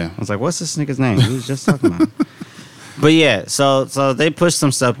 Yeah. I was like, what's this nigga's name? We was just talking about it. But yeah, so they pushed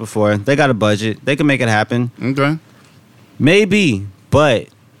some stuff before. They got a budget. They can make it happen. Okay. Maybe, but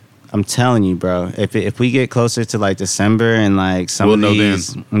I'm telling you, bro, if we get closer to like December and like some of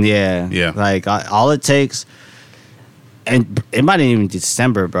these, yeah, like all it takes, and it might not even be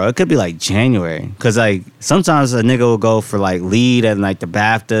December, bro. It could be like January, because like sometimes a nigga will go for like lead at like the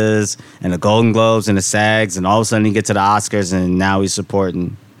BAFTAs and the Golden Globes and the SAGs, and all of a sudden he get to the Oscars and now he's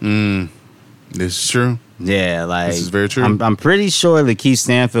supporting. This is true. Yeah, like this is very true. I'm pretty sure Lakeith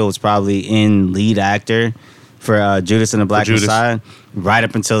Stanfield was probably in lead actor for Judas and the Black Messiah right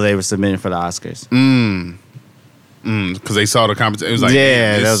up until they were submitted for the Oscars. Because they saw the competition. It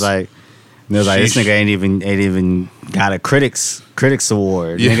was like, this nigga ain't even got a critics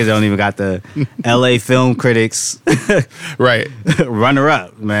award. Yeah. Niggas don't even got the LA Film Critics right runner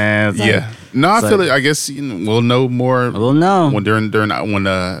up, man. I feel it. I guess we'll know more. We'll know when when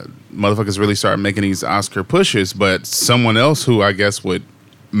motherfuckers really start making these Oscar pushes. But someone else who I guess would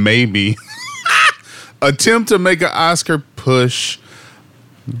maybe attempt to make an Oscar push.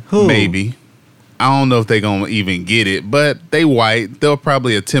 Who? Maybe. I don't know if they gonna even get it, but they white. They'll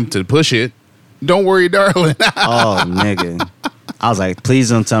probably attempt to push it. Don't worry, darling. Oh, nigga. I was like, please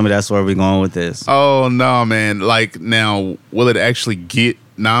don't tell me that's where we're going with this. Oh, no, man. Like, now, will it actually get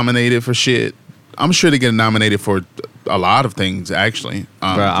nominated for shit? I'm sure they get nominated for a lot of things, actually. Bro,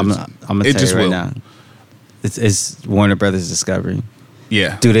 I'm going to tell you right now. It's Warner Brothers Discovery.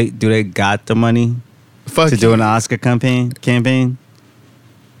 Yeah. Do they got the money to do an Oscar campaign?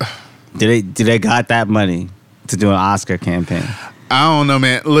 Do they got that money to do an Oscar campaign? I don't know,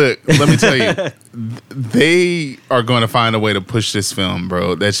 man. Look, let me tell you, they are going to find a way to push this film,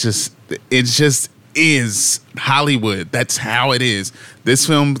 bro. It just is Hollywood. That's how it is. This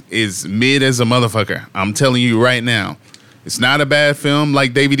film is mid as a motherfucker. I'm telling you right now. It's not a bad film,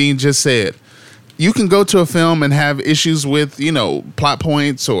 like David Dean just said. You can go to a film and have issues with, plot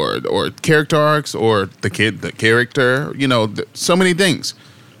points or character arcs or the character, so many things.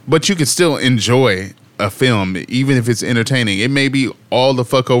 But you can still enjoy a film, even if it's entertaining. It may be all the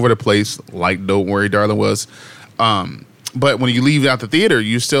fuck over the place, like Don't Worry, Darling was. But when you leave out the theater,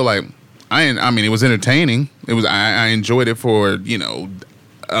 you still like, I mean, it was entertaining. It was, I enjoyed it for,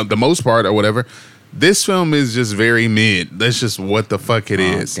 the most part or whatever. This film is just very mid. That's just what the fuck it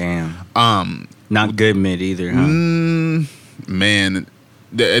is. Damn. Not good mid either, huh? Man.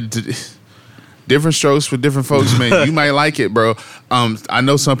 Different strokes for different folks, man. You might like it, bro. I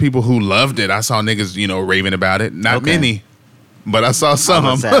know some people who loved it. I saw niggas, raving about it. Not many, but I saw some.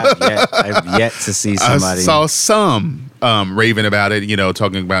 I've yet to see somebody. I saw some raving about it,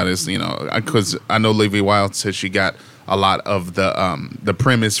 talking about it, because I know Olivia Wilde said she got a lot of the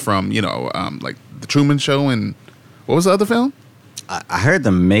premise from, like The Truman Show and what was the other film? I heard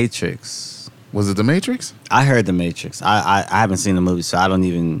The Matrix. Was it The Matrix? I heard The Matrix. I haven't seen the movie, so I don't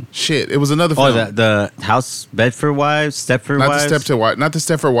even. Shit, it was another film. Oh, the House Bedford Wives, Stepford not Wives. Not the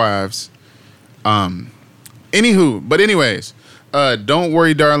Stepford Wives. Anywho, but anyways, Don't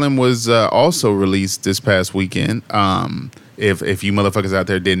Worry, Darling was also released this past weekend. If you motherfuckers out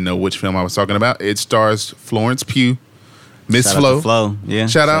there didn't know which film I was talking about, it stars Florence Pugh, Miss Flo. Flo. Yeah.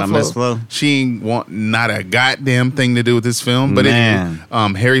 Shout out Miss Flo. She ain't want not a goddamn thing to do with this film. But anyway,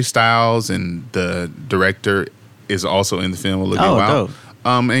 Harry Styles and the director is also in the film. Olivia Wilde.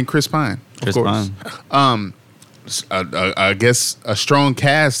 And Chris Pine, of course. I guess a strong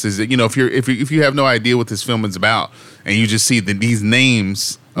cast is that, you know, if you have no idea what this film is about and you just see these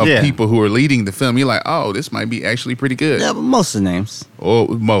names of people who are leading the film, you're like, oh, this might be actually pretty good. Yeah, but most of the names. Oh,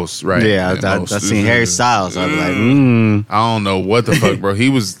 most, right? Yeah, I seen Harry Styles. I was like, I don't know what the fuck, bro. He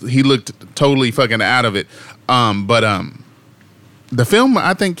looked totally fucking out of it. But the film,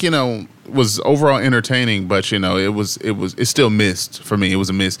 I think, you know, was overall entertaining, but you know, it still missed for me. It was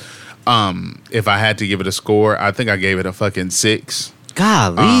a miss. If I had to give it a score, I think I gave it a fucking 6.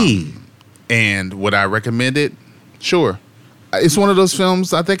 Golly. And would I recommend it? Sure. It's one of those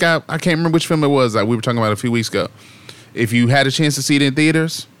films. I think I can't remember which film it was. Like we were talking about a few weeks ago. If you had a chance to see it in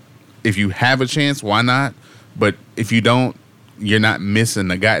theaters, if you have a chance, why not? But if you don't, you're not missing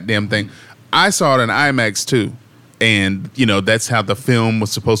the goddamn thing. I saw it in IMAX too. And, you know, that's how the film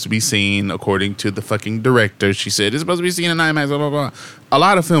was supposed to be seen, according to the fucking director. She said, it's supposed to be seen in IMAX, blah, blah, blah. A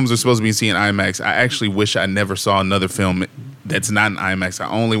lot of films are supposed to be seen in IMAX. I actually wish I never saw another film that's not in IMAX. I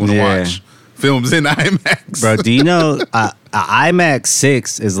only want to watch films in IMAX. Bro, do you know IMAX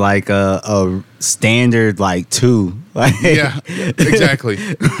 6 is like a standard like 2? Like, yeah, exactly.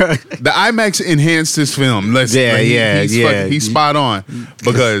 The IMAX enhanced this film. He's spot on,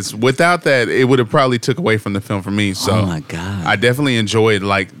 because without that, it would have probably took away from the film for me. So, oh my god, I definitely enjoyed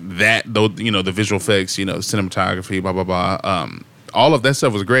like that. Though, you know, the visual effects, you know, cinematography, blah blah blah. All of that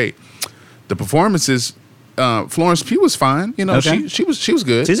stuff was great. The performances, Florence Pugh was fine. You know, she was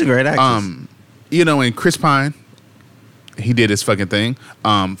good. She's a great actress. You know, and Chris Pine, he did his fucking thing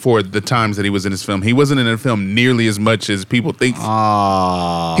for the times that he was in this film. He wasn't in the film nearly as much as people think.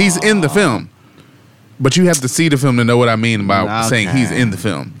 He's in the film, but you have to see the film to know what I mean about saying he's in the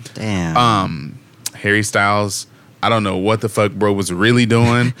film. Damn. Harry Styles, I don't know what the fuck bro was really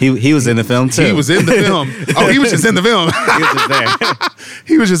doing. He was in the film too. He was in the film. Oh, he was just in the film. He was just there.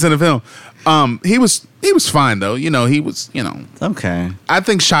 He was just in the film. He was fine though. You know, he was, you know. Okay. I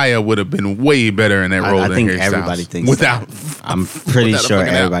think Shia would have been way better in that role than Harry Styles. I think everybody thinks that. I'm pretty sure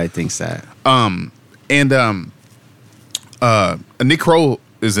everybody thinks that. Nick Kroll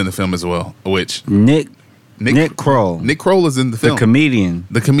is in the film as well, which Nick Kroll. Nick Kroll is in the film.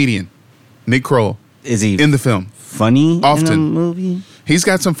 The comedian. Nick Kroll. Is he in the film? Funny often in the movie? He's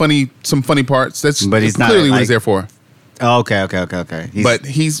got some funny parts. But he's not clearly like, what he's there for. Oh, okay. But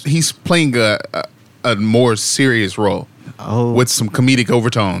he's playing a more serious role with some comedic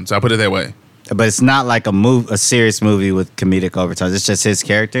overtones. I'll put it that way. But it's not like a serious movie with comedic overtones. It's just his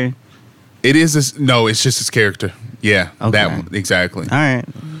character? It is. No, it's just his character. Yeah, okay. That one. Exactly. All right.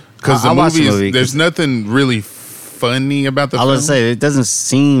 Because the movie there's nothing really funny about the film. I was say, it doesn't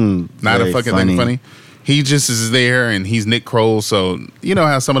seem not a fucking thing funny. He just is there, and he's Nick Kroll. So you know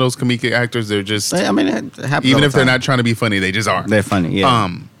how some of those comedic actors, they're just. I mean, it happens even if they're not trying to be funny, they just are. They're funny, yeah.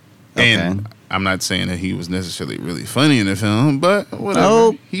 And I'm not saying that he was necessarily really funny in the film, but whatever.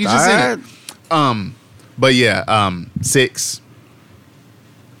 Oh, he's just in it. But yeah, 6.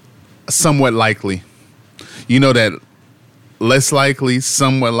 Somewhat likely. You know that less likely,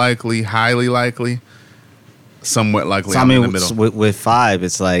 somewhat likely, highly likely, somewhat likely. So, I mean, in the middle. With 5,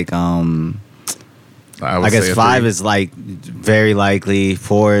 it's like. I guess 5 is like very likely.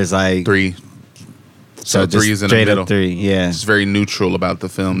 4 is like 3. So 3 is in the middle. 3, yeah. It's very neutral about the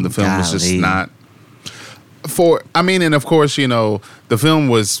film. The film was just not. And of course, you know, the film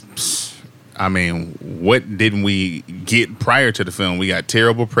was. I mean, what didn't we get prior to the film? We got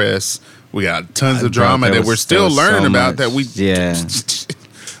terrible press. We got tons of drama that we're still learning about. That we,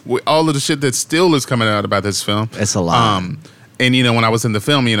 all of the shit that still is coming out about this film. It's a lot. And you know, when I was in the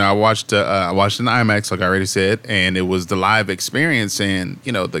film, you know, I watched in IMAX, like I already said, and it was the live experience, and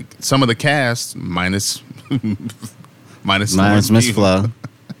you know, some of the cast minus Miss Flo,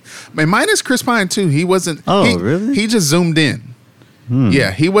 man, minus Chris Pine too. He wasn't. Really? He just zoomed in.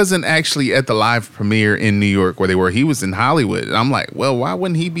 Yeah, he wasn't actually at the live premiere in New York where they were. He was in Hollywood. And I'm like, well, why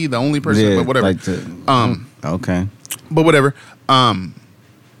wouldn't he be the only person? Yeah, but whatever. Okay. But whatever.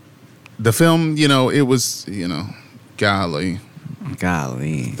 The film, you know, it was, you know, golly.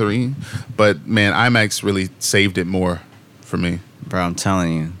 3. But man, IMAX really saved it more for me. Bro, I'm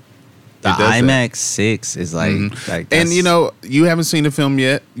telling you. The IMAX 6 is like, and you know, you haven't seen the film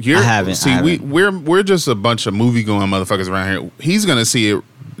yet. I haven't. See, we're just a bunch of movie going motherfuckers around here. He's gonna see it,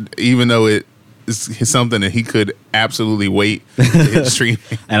 even though it is something that he could absolutely wait to hit streaming.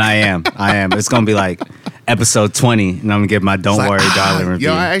 And I am. It's gonna be like episode 20, and I'm gonna give my "Don't Worry, Darling" review.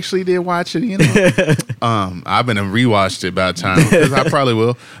 Yo, I actually did watch it. You know, I've been and rewatched it about time because I probably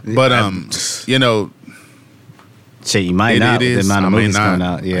will. But you know. Shit, you might not. The amount of movies coming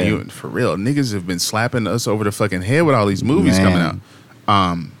out. Yeah. For real. Niggas have been slapping us over the fucking head with all these movies coming out.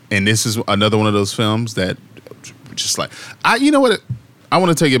 And this is another one of those films that just like, you know what? I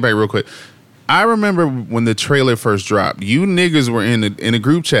want to take it back real quick. I remember when the trailer first dropped, you niggas were in a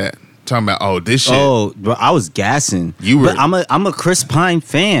group chat talking about, oh, this shit. Oh, bro, I was gassing. You were. But I'm a Chris Pine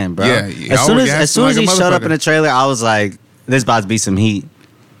fan, bro. Yeah. As soon as he showed up in the trailer, I was like, there's about to be some heat.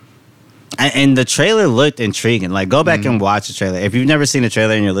 And the trailer looked intriguing. Like, go back and watch the trailer. If you've never seen the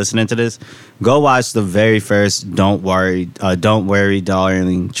trailer and you're listening to this, go watch the very first Don't Worry,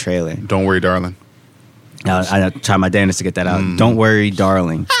 Darling trailer. Don't Worry, Darling. I try my damnedest to get that out. Don't Worry,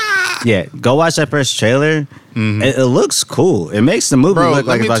 Darling. Yeah, go watch that first trailer. It looks cool. It makes the movie look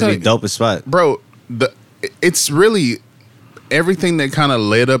like it's about to be dope as fuck. Bro, it's really everything that kind of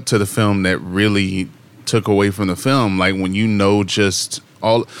led up to the film that really took away from the film. Like, when you know just...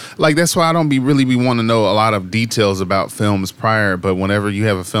 all, like, that's why I don't really be wanting to know a lot of details about films prior, but whenever you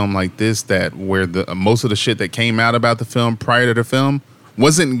have a film like this that where the most of the shit that came out about the film prior to the film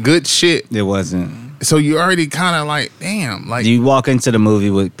wasn't good shit. It wasn't. So you already kind of like, damn, like, you walk into the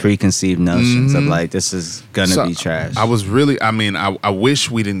movie with preconceived notions of like, this is gonna be trash. I was really, I mean, I wish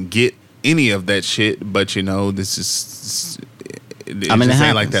we didn't get any of that shit, but you know, this is... It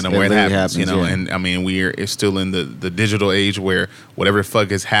ain't like that no more. It happens, you know. Yeah. And I mean, it's still in the digital age where whatever the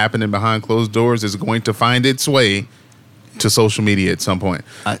fuck is happening behind closed doors is going to find its way to social media at some point.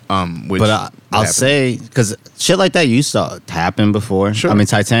 I'll say, because shit like that used to happen before. Sure. I mean,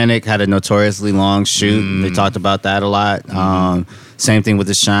 Titanic had a notoriously long shoot. They talked about that a lot. Same thing with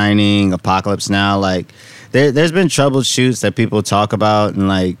The Shining, Apocalypse Now. Like, there's been troubled shoots that people talk about, and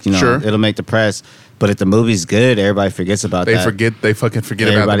like, you know, it'll make the press. But if the movie's good, everybody forgets about that. They fucking forget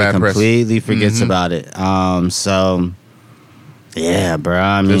about the bad press. Everybody completely forgets about it. So, yeah, bro.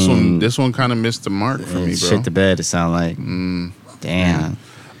 I mean, this one kind of missed the mark for me, bro. Shit the bed, it sound like. Damn.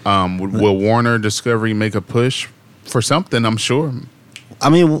 Will Warner Discovery make a push for something? I'm sure. I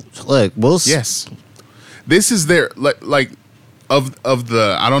mean, look, Yes. This is their, like of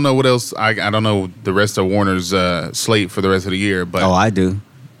the, I don't know what else, I don't know the rest of Warner's slate for the rest of the year, but. Oh, I do.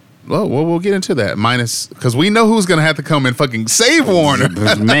 Well, we'll get into that. Minus, because we know who's going to have to come and fucking save Warner.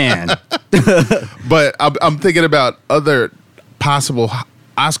 Man. But I'm thinking about other possible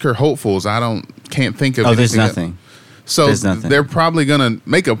Oscar hopefuls. Can't think of anything. There's nothing. There's nothing. They're probably going to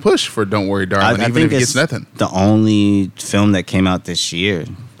make a push for Don't Worry, Darling, even if it gets nothing. The only film that came out this year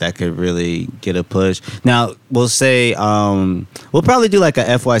that could really get a push. Now, we'll say, we'll probably do like a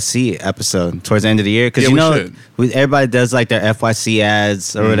FYC episode towards the end of the year. Because, you know, everybody does like their FYC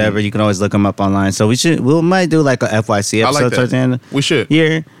ads or whatever. You can always look them up online. So we might do like a FYC episode towards the end of the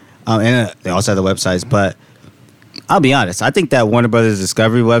year. And they also have the websites. But I'll be honest. I think that Warner Brothers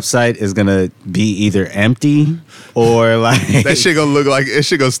Discovery website is going to be either empty or like... that shit going to look like... It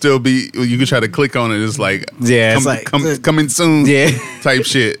shit going to still be... You can try to click on it. It's like... Yeah, it's like... coming soon type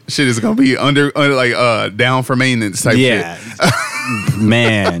shit. Shit is going to be under like down for maintenance type shit.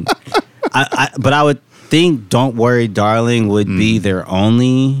 Man. But I would think Don't Worry, Darling would be their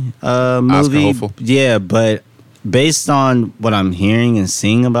only movie. Oscar hopeful. Yeah, but based on what I'm hearing and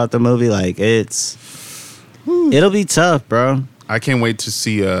seeing about the movie, like it'll be tough, bro. I can't wait to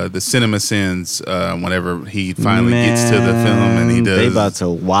see the CinemaSins whenever he finally gets to the film and he does. They about to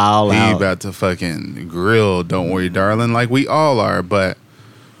wild out. He about to fucking grill Don't Worry, Darling, like we all are. But,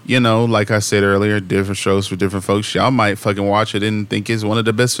 you know, like I said earlier, different shows for different folks. Y'all might fucking watch it and think it's one of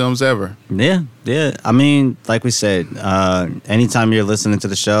the best films ever. Yeah. I mean, like we said, anytime you're listening to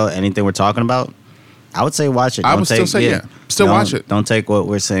the show, anything we're talking about, I would say watch it. I would still say, watch it. Don't take what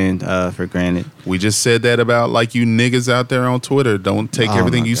we're saying for granted. We just said that about like you niggas out there on Twitter. Don't take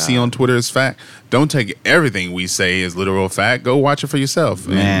everything you see on Twitter as fact. Don't take everything we say as literal fact. Go watch it for yourself.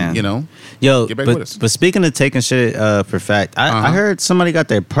 Man. And, you know, get back with us. But speaking of taking shit for fact, I heard somebody got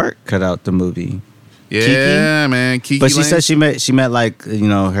their part cut out the movie. Yeah, Kiki? Man. Kiki but she said she met like, you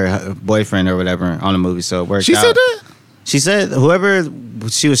know, her boyfriend or whatever on the movie, so it worked out. She said that? She said whoever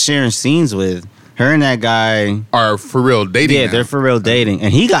she was sharing scenes with, her and that guy are for real dating. Yeah, they're for real dating,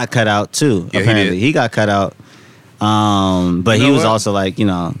 and he got cut out too. Yeah, apparently, he got cut out. But he was also like, you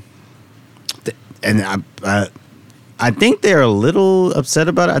know, and I I think they're a little upset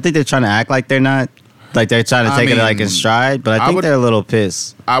about it. I think they're trying to act like they're not, like they're trying to take it like in stride. But I think they're a little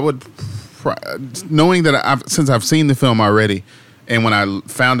pissed. I would, knowing that since I've seen the film already, and when I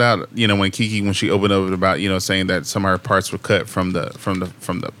found out, when Kiki, when she opened up about, saying that some of her parts were cut from the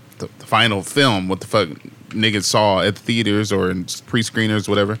final film, what the fuck niggas saw at the theaters or in pre-screeners,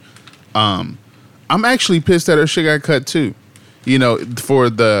 whatever. I'm actually pissed that her shit got cut too. For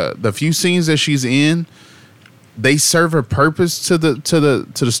the few scenes that she's in, they serve a purpose to the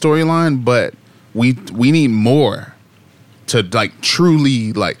storyline, but we need more to like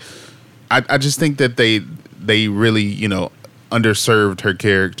truly like. I just think that they really underserved her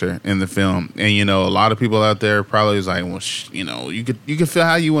character in the film, and a lot of people out there probably is like, well, you could feel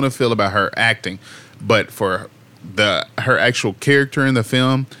how you want to feel about her acting, but for her actual character in the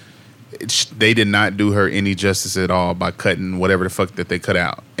film, they did not do her any justice at all by cutting whatever the fuck that they cut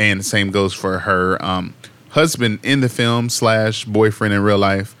out. And the same goes for her husband in the film / boyfriend in real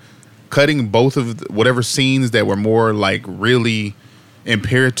life, cutting both of whatever scenes that were more like really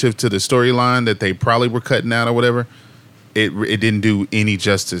imperative to the storyline that they probably were cutting out or whatever. It didn't do any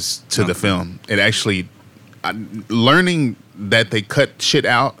justice to the film. It actually, learning that they cut shit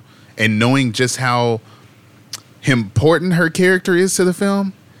out and knowing just how important her character is to the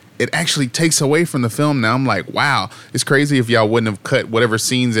film, it actually takes away from the film. Now I'm like, wow, it's crazy if y'all wouldn't have cut whatever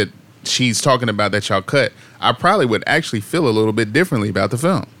scenes that she's talking about that y'all cut. I probably would actually feel a little bit differently about the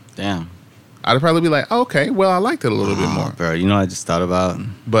film. Damn. I'd probably be like, okay, well, I liked it a little bit more. Bro, what I just thought about?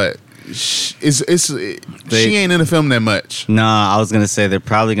 But she ain't in the film that much. Nah, I was gonna say they're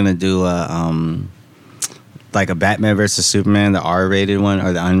probably gonna do like a Batman versus Superman, the R-rated one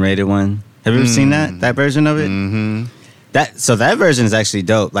or the unrated one. Have you ever seen that version of it? Mm-hmm. That version is actually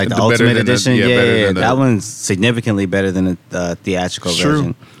dope. Like the Ultimate Edition, yeah. That one's significantly better than the theatrical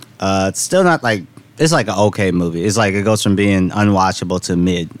version. It's still not like. It's like an okay movie. It's like it goes from being unwatchable to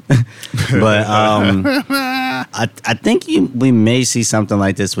mid. But I think we may see something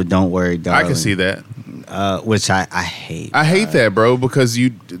like this with Don't Worry, Darling. I can see that. Which I hate. I hate that, bro, because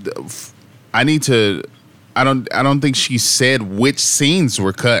I don't think she said which scenes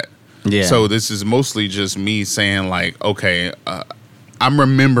were cut. Yeah. So this is mostly just me saying like, okay, I'm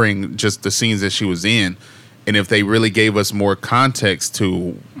remembering just the scenes that she was in. And if they really gave us more context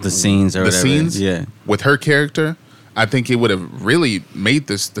to the scenes yeah, with her character, I think it would have really made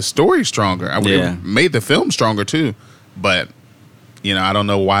the story stronger. I would have made the film stronger too. But I don't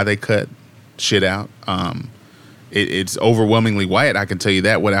know why they cut shit out. It's overwhelmingly white. I can tell you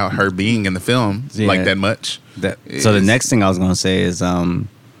that without her being in the film like that much. So the next thing I was gonna say is a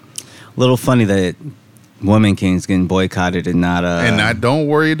little funny that Woman King's getting boycotted and not Don't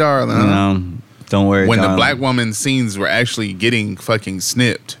Worry, Darling. Don't worry. When the black woman scenes were actually getting fucking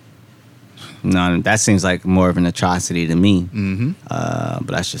snipped. No, that seems like more of an atrocity to me. Mm-hmm. But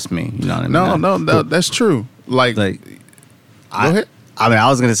that's just me. You know what I mean? No, that's true. Go ahead. I mean, I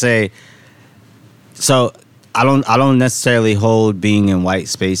was gonna say. So I don't necessarily hold being in white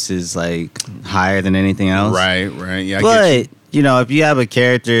spaces like higher than anything else. Right. Yeah. But if you have a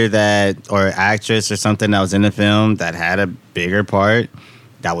character or actress or something that was in the film that had a bigger part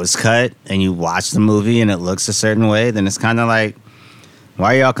that was cut, and you watch the movie and it looks a certain way, then it's kind of like,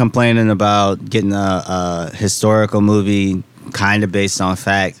 why are y'all complaining about getting a historical movie kind of based on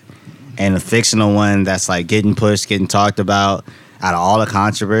fact and a fictional one that's like getting pushed, getting talked about out of all the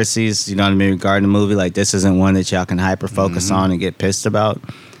controversies, you know what I mean, regarding the movie? Like, this isn't one that y'all can hyper focus on and get pissed about.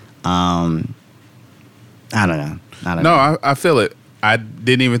 I don't know. I feel it. I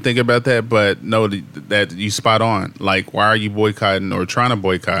didn't even think about that, but no, that you spot on. Like, why are you boycotting or trying to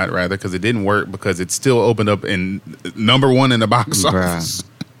boycott, rather, because it didn't work, because it still opened up in #1 in the box office.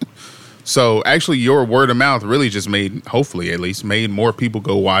 So, actually, your word of mouth really just hopefully at least, made more people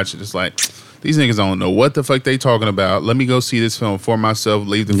go watch it. It's like, these niggas don't know what the fuck they talking about. Let me go see this film for myself,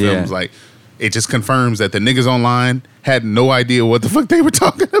 leave the films. Like, it just confirms that the niggas online had no idea what the fuck they were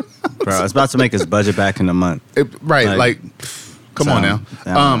talking about. Bro, it's about to make his budget back in a month. Come on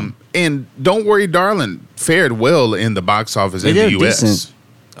now. And Don't Worry, Darling fared well in the box office in the U.S. Decent.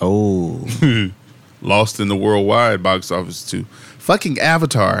 Oh. Lost in the worldwide box office too. Fucking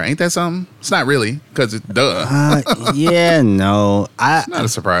Avatar. Ain't that something? It's not really, because it's yeah, no. It's not a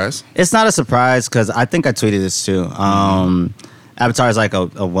surprise. It's not a surprise because I think I tweeted this too. Avatar is like a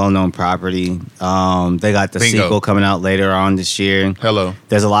well-known property. They got the sequel coming out later on this year. Hello.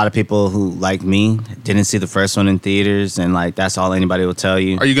 There's a lot of people who, like me, didn't see the first one in theaters, and like that's all anybody will tell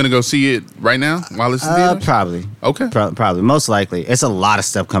you. Are you gonna go see it right now while it's in theaters? Probably. Okay. Probably. Most likely. It's a lot of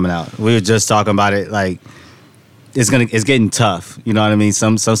stuff coming out. We were just talking about it. Like, it's getting tough. You know what I mean?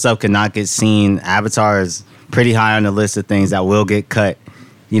 Some stuff cannot get seen. Avatar is pretty high on the list of things that will get cut.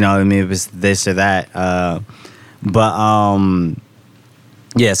 You know what I mean? If it's this or that.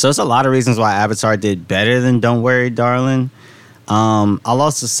 Yeah, so it's a lot of reasons why Avatar did better than Don't Worry, Darling. I'll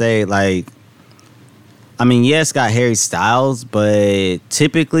also say, like, I mean, yeah, it's got Harry Styles, but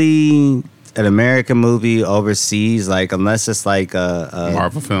typically an American movie overseas, like, unless it's like a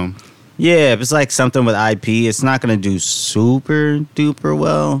Marvel film. Yeah, if it's like something with IP, it's not gonna do super duper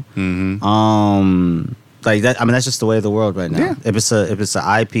well. Mm-hmm. Like that. I mean, that's just the way of the world right now. Yeah. If it's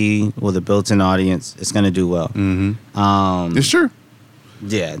a IP with a built-in audience, it's gonna do well. Mm-hmm. It's true.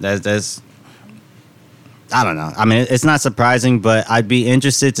 Yeah, that's. I don't know. I mean, it's not surprising, but I'd be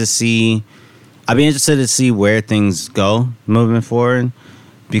interested to see. I'd be interested to see where things go moving forward,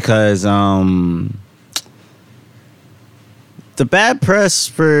 because the bad press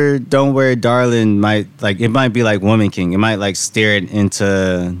for Don't Worry, Darling might be like Woman King. It might like steer it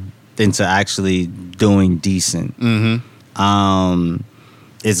into actually doing decent. Mm-hmm.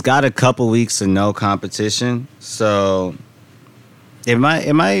 It's got a couple weeks of no competition, so it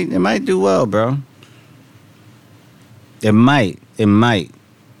might do well, bro. It might.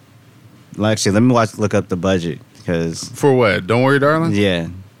 Well, actually, let me look up the budget, because For what? Don't Worry, Darling? yeah.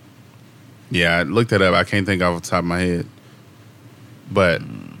 Yeah, I looked that up. I can't think off the top of my head. But,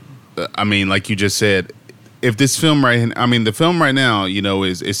 I mean, like you just said, if this film the film right now, you know,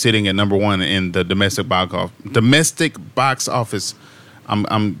 is sitting at number one in the domestic box office.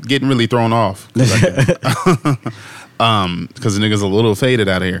 I'm getting really thrown off. Because the nigga's a little faded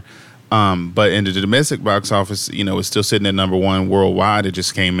out here. But in the domestic box office, you know, it's still sitting at number one worldwide. It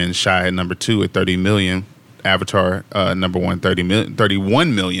just came in shy at number two at 30 million. Avatar, number one,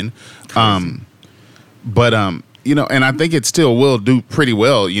 31 million. You know, and I think it still will do pretty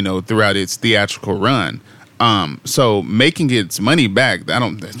well, you know, throughout its theatrical run. So making its money back, that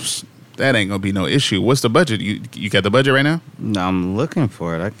ain't gonna be no issue. What's the budget? You got the budget right now? No, I'm looking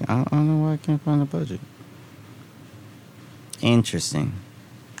for it. I don't know why I can't find the budget. Interesting.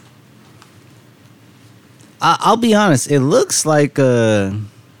 I'll be honest. It looks like a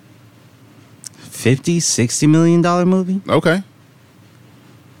 $50-60 million movie. Okay.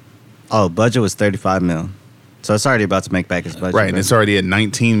 Oh, budget was $35 million. So it's already about to make back its budget. Right, and it's already at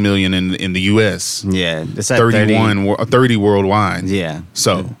 19 million in the U.S. Yeah, it's at 30 worldwide. Yeah,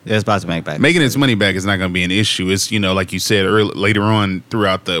 so it's about to make back. Making its money back is not going to be an issue. It's, you know, like you said later on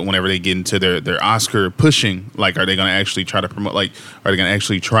throughout whenever they get into their Oscar pushing, like, are they going to actually try to promote? Like, are they going to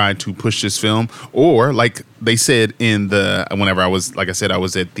actually try to push this film, or like they said whenever I was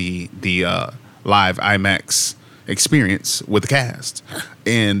at the live IMAX experience with the cast,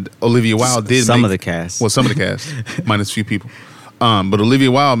 and Olivia Wilde did some of the cast minus a few people, but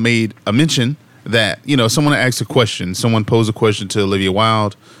Olivia Wilde made a mention that, you know, someone posed a question to Olivia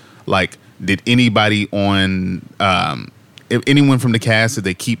Wilde, like, did anybody if anyone from the cast, did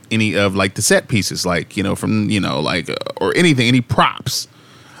they keep any of like the set pieces, like, you know, from, you know, like or anything, any props?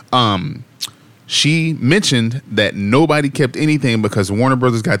 She mentioned that nobody kept anything because Warner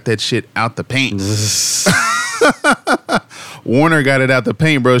Brothers got that shit out the paint. Warner got it out the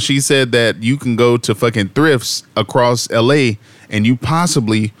paint, bro. She said that you can go to fucking thrifts across LA and you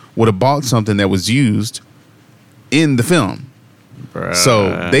possibly would have bought something that was used in the film. Bruh.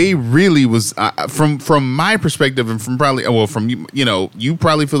 So they really was from my perspective, and from you know, you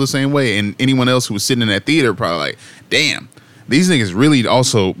probably feel the same way, and anyone else who was sitting in that theater probably like, damn, these niggas really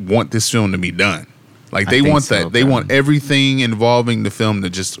also want this film to be done. Like, they want that. So, they want everything involving the film to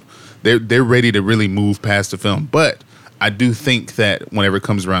just. They're ready to really move past the film. But I do think that whenever it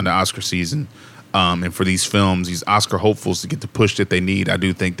comes around to Oscar season, and for these films, these Oscar hopefuls to get the push that they need, I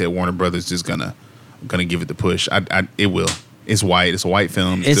do think that Warner Brothers is gonna give it the push. It will. It's white. It's a white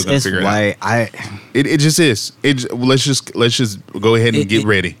film. It's still gonna figure white. It out. It just is. Let's just go ahead and get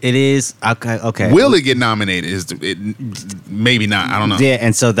ready. It is okay. Will it get nominated? Maybe not. I don't know. Yeah,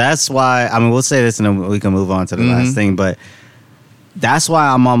 and so that's why. I mean, we'll say this and then we can move on to the last thing, but. That's why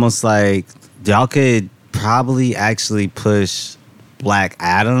I'm almost like, y'all could probably actually push Black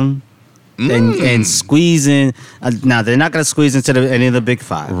Adam and squeeze in. Now, they're not going to squeeze into any of the big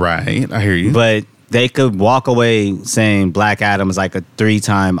five. Right, I hear you. But they could walk away saying Black Adam is like a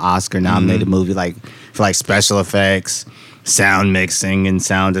 3-time Oscar-nominated movie, like for like special effects, sound mixing, and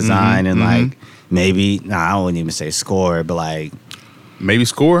sound design, and like maybe, I wouldn't even say score, but like, maybe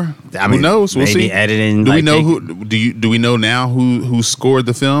score. I mean, who knows? We'll see. Editing. Do we know do we know now who scored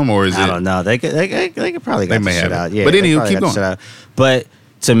the film, or is it? I don't know. They could probably get the shit out. Yeah, but anyway, keep going. But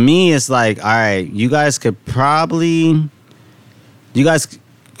to me, it's like, all right, you guys could probably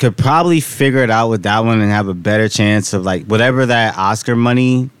figure it out with that one and have a better chance of like whatever that Oscar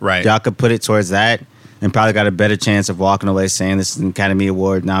money. Right. Y'all could put it towards that. and probably got a better chance of walking away saying this is an Academy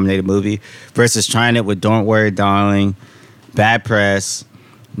Award nominated movie versus trying it with Don't Worry Darling, bad press.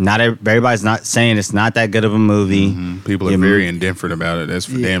 Not everybody's not saying it's not that good of a movie. Mm-hmm. People are very indifferent about it. That's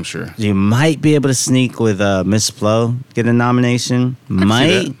for damn sure. You might be able to sneak with Miss Flo, get a nomination.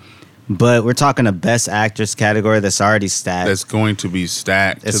 Might. But we're talking a Best Actress category that's already stacked. That's going to be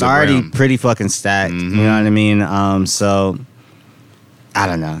stacked. It's already pretty fucking stacked. Mm-hmm. You know what I mean? So I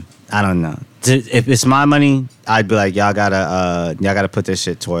don't know. If it's my money, I'd be like, y'all gotta put this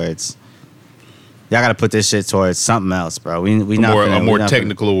shit towards. Y'all gotta put this shit towards something else, bro. We a more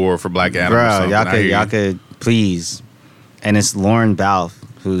technical award for Black Adam. Bro, y'all could please. And it's Lauren Balfe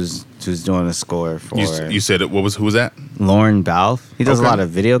who's doing the score for. You said it. Who was that? Lauren Balfe. He does a lot of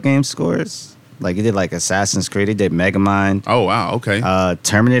video game scores. Like he did like Assassin's Creed. He did Megamind. Oh wow, okay.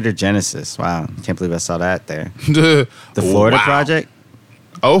 Terminator Genesis. Wow, can't believe I saw that there. The Florida Project.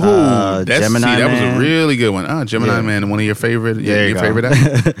 Oh, Gemini that was a really good one. Gemini Man, one of your favorite. Your favorite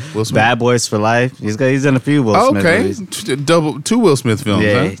actor? Will Smith. Bad Boys for Life. He's in a few Will Smith movies. Two Will Smith films.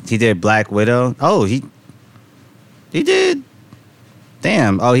 Yeah, huh? He did Black Widow. Oh, he did.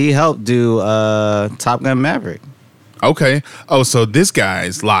 Damn. Oh, he helped do Top Gun Maverick. Okay. Oh, so this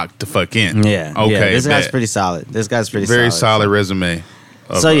guy's locked the fuck in. Yeah. Okay. Yeah, this guy's pretty solid. Very solid resume.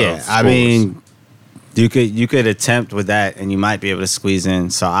 I mean. You could attempt with that, and you might be able to squeeze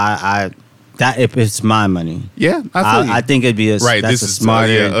in. So that if it's my money, I think it'd be This is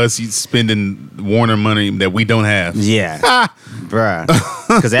smarter us spending Warner money that we don't have. Yeah, bruh,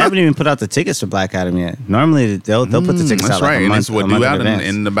 because they haven't even put out the tickets for Black Adam yet. Normally they'll put the tickets out like a month. And it's due out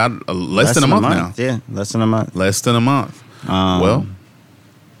in about less than a month now. Yeah, less than a month. Well.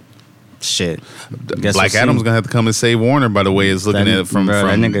 Shit. Black Adam's gonna have to come and save Warner. By the way, is looking at it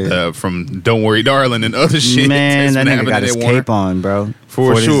from Don't Worry Darling and other shit. Man, that nigga got his cape on, bro.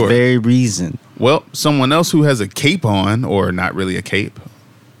 For sure. This very reason. Well, someone else who has a cape on, or not really a cape.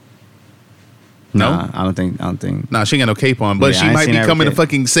 No, I don't think. No, she ain't got no cape on, but she might be coming to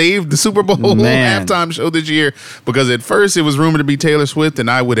fucking save the Super Bowl halftime show this year. Because at first it was rumored to be Taylor Swift, and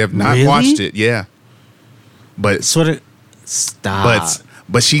I would have not watched it. Yeah, but stop.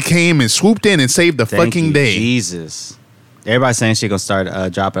 But she came and swooped in and saved the fucking day. Jesus. Everybody's saying she's going to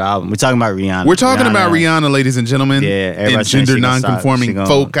start dropping an album. We're talking about Rihanna. We're talking about Rihanna, ladies and gentlemen. Yeah, and gender non-conforming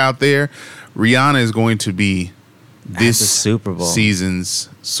folk out there. Rihanna is going to be this Super Bowl season's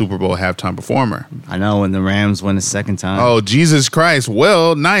Super Bowl halftime performer. I know, when the Rams win the second time. Oh, Jesus Christ.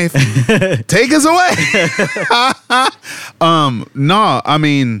 Well, knife. Take us away. No, I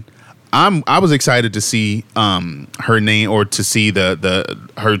mean... I was excited to see her name, or to see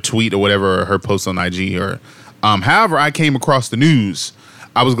her tweet or whatever, or her post on IG, or however I came across the news.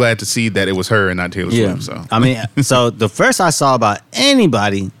 I was glad to see that it was her and not Taylor Swift. So I mean, so the first I saw about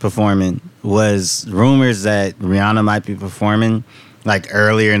anybody performing was rumors that Rihanna might be performing. Like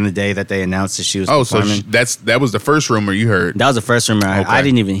earlier in the day that they announced that she was performing. So that was the first rumor you heard. That was the first rumor I heard. Okay. I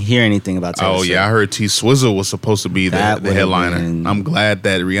didn't even hear anything about Taylor Swift. I heard T Swizzle was supposed to be the headliner. I'm glad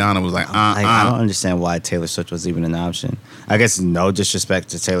that Rihanna was like, I don't understand why Taylor Swift was even an option. I guess no disrespect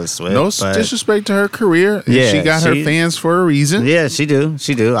to Taylor Swift. No disrespect to her career. Yeah, she got her fans for a reason. Yeah, she do.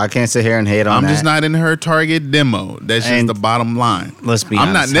 I can't sit here and hate on that. I'm just not in her target demo. That's just the bottom line. Let's be honest.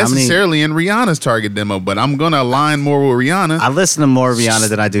 I'm not necessarily in Rihanna's target demo, but I'm going to align more with Rihanna. I listen to more Rihanna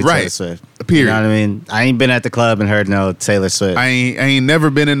than I do Taylor Swift. Period. You know what I mean? I ain't been at the club and heard no Taylor Swift. I ain't never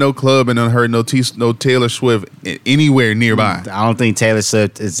been in no club and heard no Taylor Swift anywhere nearby. I don't think Taylor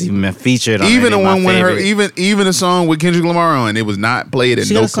Swift is even featured on even the one with her even a song with Kendrick Lamar on, it was not played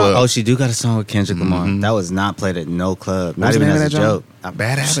at no club. Oh, she do got a song with Kendrick Lamar. That was not played at no club. Not even as a joke.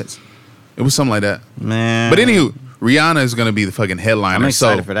 Bad Habits. It was something like that. Man. But anywho, Rihanna is gonna be the fucking headliner. I'm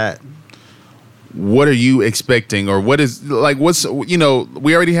excited for that. What are you expecting, or what's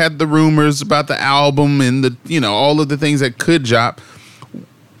we already had the rumors about the album and the all of the things that could drop.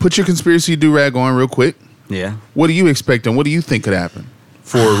 Put your conspiracy do-rag on real quick. Yeah. What are you expecting? What do you think could happen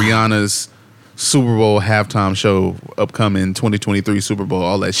for Rihanna's Super Bowl halftime show, upcoming 2023 Super Bowl,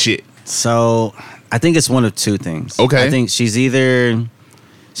 all that shit? So I think it's one of two things. Okay. I think she's either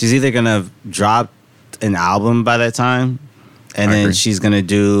gonna drop an album by that time, and then she's going to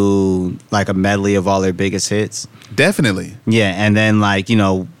do like a medley of all her biggest hits. Definitely. Yeah, and then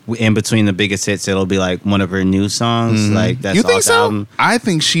in between the biggest hits, it'll be like one of her new songs. Mm-hmm. Like that's you think so? Album. I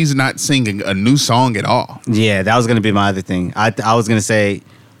think she's not singing a new song at all. Yeah, that was going to be my other thing. I was going to say,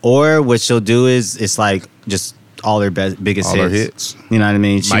 or what she'll do is it's like just all her biggest all hits. Her hits. You know what I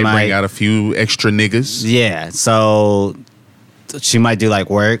mean? She might bring out a few extra niggas. Yeah, so she might do like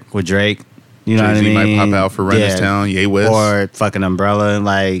Work with Drake. You know Jay-Z what I mean? Might pop out for Run This Town, Ye West. Or fucking Umbrella.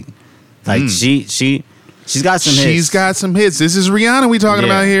 Like she She's got some hits. She's got some hits. This is Rihanna we talking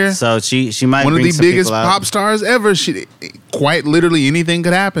about here. So she might one of bring the some biggest people out. pop stars ever. She quite literally anything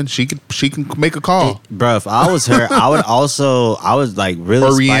could happen. She can make a call. Bro, if I was her, I would like really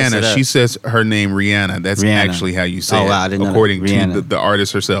Or spice it Rihanna. up. She says her name Rihanna. That's Rihanna. actually how you say Oh, it, wow, I didn't know according that. to Rihanna. the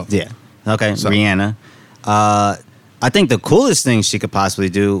artist herself. Yeah. Okay, So- Rihanna. I think the coolest thing she could possibly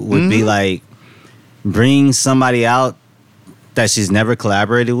do would be like bring somebody out that she's never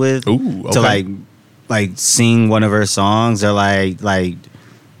collaborated with Ooh, to okay. like sing one of her songs or like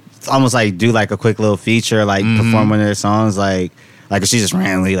almost like do like a quick little feature, like perform one of their songs, like if she just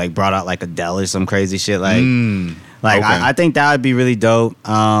randomly like brought out like Adele or some crazy shit, like Okay. I think that would be really dope.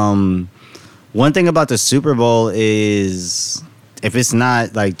 One thing about the Super Bowl is if it's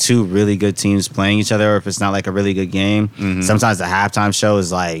not like two really good teams playing each other, or if it's not like a really good game, sometimes the halftime show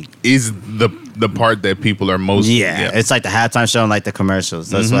is like Is the part that people are most it's like the halftime show and like the commercials.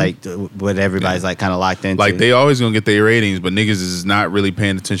 That's like what everybody's like kind of locked into. like they always gonna get their ratings, but niggas is not really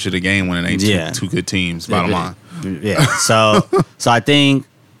paying attention to the game when it ain't Yeah. two good teams. Bottom line. Yeah. So I think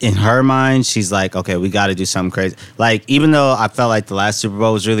in her mind, she's like, okay, we got to do something crazy. Like, even though I felt like the last Super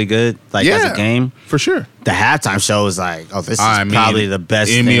Bowl was really good, like as a game, for sure. the halftime show was like, oh, this is probably the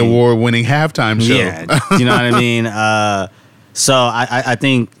best Emmy thing. Award winning halftime show. Yeah, you know what I mean. So I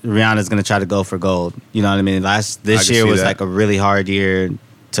think Rihanna's gonna try to go for gold. You know what I mean. This can year see was that. like a really hard year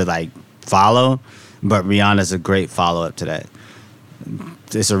to like follow, but Rihanna's a great follow up to that.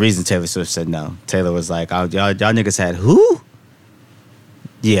 There's a reason Taylor Swift said no. Taylor was like, oh, y'all niggas had who?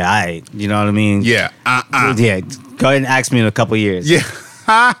 Yeah, you know what I mean. Yeah. Yeah. Go ahead and ask me in a couple years.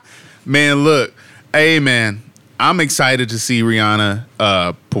 Yeah. Man, look. Hey, man. I'm excited to see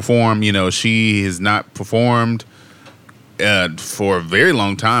Rihanna perform. You know, she has not performed for a very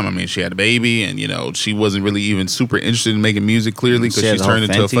long time. I mean, she had a baby, and, you know, she wasn't really even super interested in making music, clearly, because She had she's the whole turned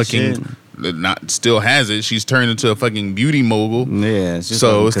into a Fenty fucking... still has it. She's turned into a fucking beauty mogul. Yeah. It's just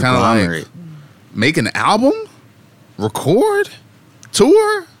So like it's kind of conglomerate. like, make an album, record,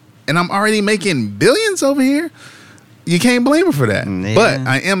 tour, and I'm already making billions over here. You can't blame her for that. Yeah. But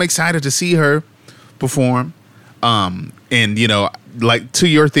I am excited to see her perform. And, you know, like, to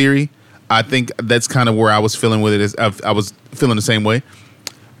your theory, I think that's kind of where I was feeling with it. I was feeling the same way.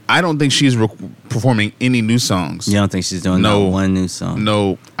 I don't think she's performing any new songs. You don't think she's doing No. not one new song?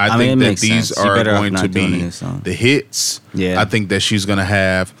 No, I mean, think it that makes these sense. She are better off going not to doing a be new song. the hits. Yeah. I think that she's going to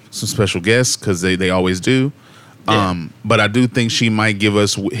have some special guests because they always do. Yeah. But I do think she might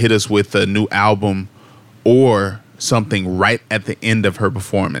hit us with a new album or something right at the end of her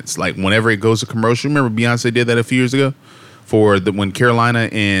performance. Like whenever it goes to commercial. Remember Beyonce did that a few years ago for when Carolina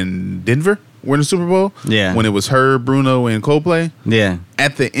and Denver were in the Super Bowl? Yeah. When it was her, Bruno, and Coldplay? Yeah.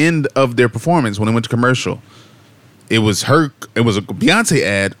 At the end of their performance, when it went to commercial, it was a Beyonce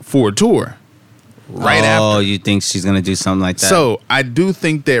ad for a tour. Right after. Oh, you think she's gonna do something like that? So I do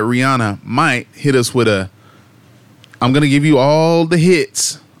think that Rihanna might hit us with I'm gonna give you all the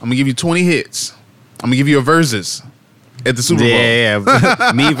hits. I'm gonna give you 20 hits. I'm gonna give you a versus at the Super Bowl.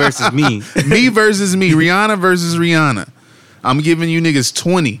 yeah. Me versus me. Me versus me. Rihanna versus Rihanna. I'm giving you niggas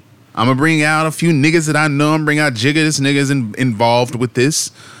 20. I'm gonna bring out a few niggas that I know. I'm bring out Jigga. This nigga's involved with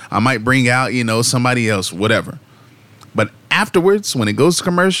this. I might bring out, you know, somebody else, whatever. But afterwards, when it goes to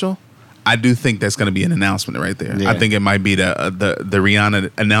commercial, I do think that's gonna be an announcement right there. Yeah. I think it might be the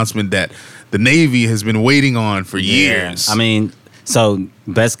Rihanna announcement that the Navy has been waiting on for years. I mean, so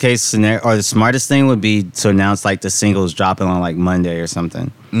best case scenario or the smartest thing would be to announce like the singles dropping on like Monday or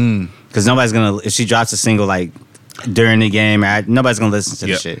something. Because nobody's gonna, if she drops a single like during the game, nobody's gonna listen to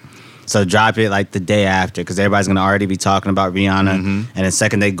the shit. So drop it like the day after, because everybody's gonna already be talking about Rihanna. And the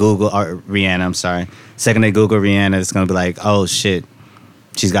second they Google Rihanna, second they Google Rihanna, it's gonna be like, oh shit,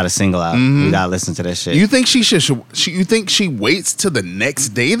 she's got a single out. We gotta listen to that shit. You think you think she waits till the next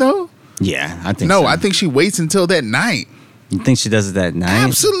day though? Yeah, I think No, so. I think she waits until that night. You think she does it that night?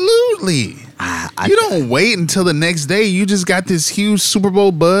 Absolutely. You don't wait until the next day. You just got this huge Super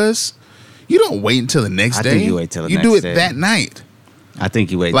Bowl buzz. You don't wait until the next I day. think you wait till the You next do it day. that night. I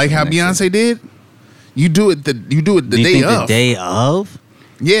think you wait. Like till how the next day. Beyonce did. You do it the Do you day think of. the day of?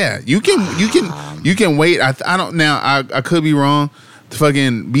 Yeah, you can wait. I don't now. I could be wrong. The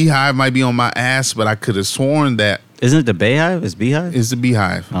fucking Beehive might be on my ass, but I could have sworn that Isn't it the Beehive? It's Beehive? it's the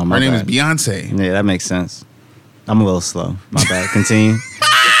Beehive. Oh, my Her name bad. is Beyonce. Yeah, that makes sense. I'm a little slow. My bad. Continue.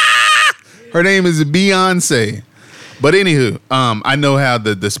 Her name is Beyonce. But anywho, I know how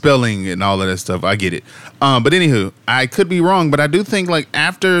the spelling and all of that stuff. I get it. But anywho, I could be wrong, but I do think like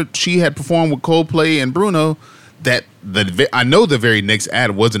after she had performed with Coldplay and Bruno, that I know the very next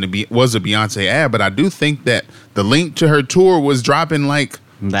ad was a Beyonce ad, but I do think that the link to her tour was dropping like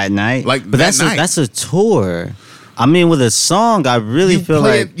that night. Like, but that's a tour. I mean, with a song, I really feel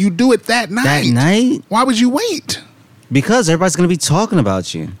like you do it that night. That night? Why would you wait? Because everybody's gonna be talking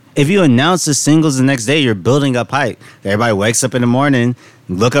about you. If you announce the singles the next day, you're building up hype. Everybody wakes up in the morning,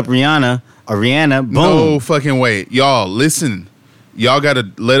 look up Rihanna, boom. No fucking way. Y'all, listen. Y'all gotta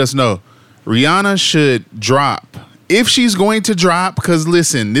let us know. Rihanna should drop. If she's going to drop, because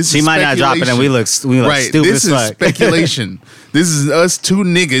listen, this is she might not drop it, and we look right. Stupid This as is fuck. speculation. This is us two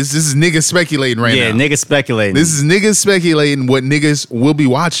niggas. This is niggas speculating right now. Yeah, niggas speculating. This is niggas speculating what niggas will be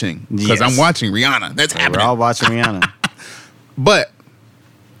watching. Because I'm watching Rihanna. That's happening. We're all watching Rihanna. But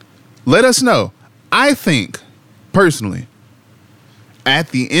let us know. I think, personally,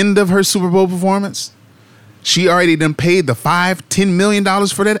 at the end of her Super Bowl performance, she already done paid the $10 million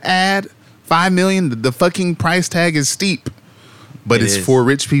for that ad. $5 million. The fucking price tag is steep, but it's for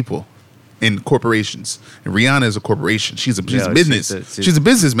rich people and corporations. And Rihanna is a corporation. She's a business. She's a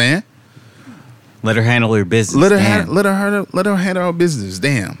businessman. Let her handle her business. Let her handle her business.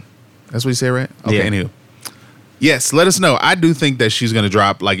 Damn, that's what you say, right? Okay. Yeah. Anywho, yes. Let us know. I do think that she's gonna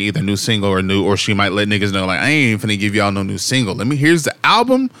drop like either new single or she might let niggas know like I ain't even finna give y'all no new single. Here's the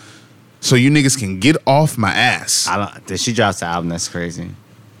album, so you niggas can get off my ass. She drops the album. That's crazy.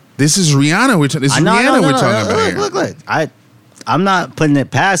 This is Rihanna. We're talking about here. Look. I'm not putting it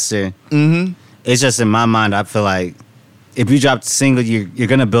past her. Mm-hmm. It's just in my mind, I feel like if you drop the single, you're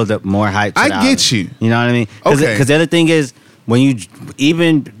gonna build up more hype. I get you. You know what I mean? Okay. Because the other thing is,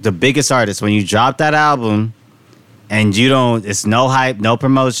 even the biggest artist, when you drop that album and it's no hype, no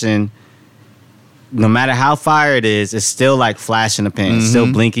promotion, no matter how fire it is, it's still like flash in the pan. It's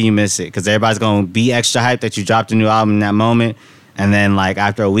still blinking, you miss it. Because everybody's gonna be extra hyped that you dropped a new album in that moment. And then, like,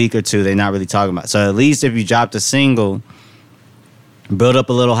 after a week or two, they're not really talking about it. So at least if you dropped a single, build up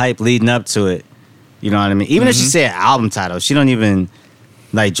a little hype leading up to it. You know what I mean? Even if she said album title, she don't even,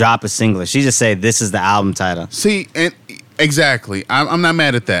 like, drop a single. She just say, this is the album title. See, and exactly. I'm not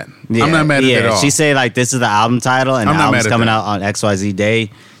mad at that. Yeah, I'm not mad at that at all. She say, like, this is the album title, and the album's coming out on XYZ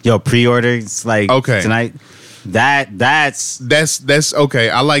day. Yo, pre-order, it's like, tonight. That's okay.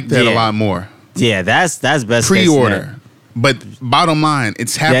 I like that a lot more. Yeah, that's best pre-order. But bottom line,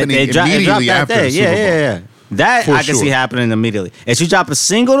 it's happening immediately after the Super Bowl. Yeah. That I can see happening immediately. If you drop a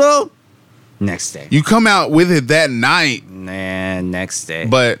single, though, next day. You come out with it that night. Nah, next day.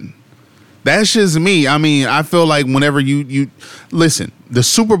 But that's just me. I mean, I feel like whenever you listen, the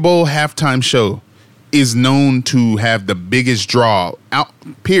Super Bowl halftime show is known to have the biggest draw out,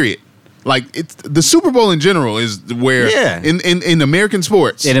 period. Like it's the Super Bowl in general is where in American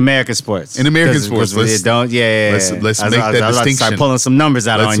sports. In American sports. Let's make that distinction. Start pulling some numbers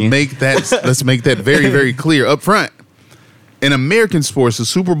out on you. Let's make that very, very clear up front. In American sports, the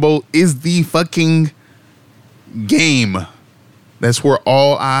Super Bowl is the fucking game. That's where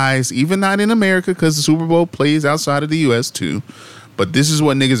all eyes, even not in America, because the Super Bowl plays outside of the U.S. too. But this is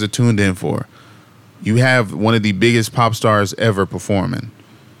what niggas are tuned in for. You have one of the biggest pop stars ever performing.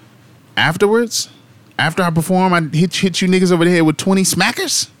 Afterwards, after I perform, I hit you niggas over the head with 20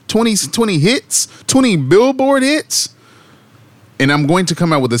 smackers, 20 hits, 20 Billboard hits. And I'm going to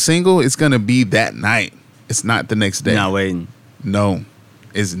come out with a single. It's going to be that night. It's not the next day. Not waiting. No,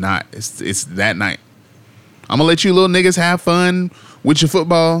 it's not. It's that night. I'm going to let you little niggas have fun with your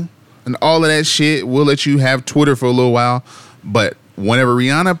football and all of that shit. We'll let you have Twitter for a little while. But whenever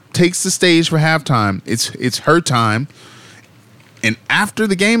Rihanna takes the stage for halftime, it's her time. And after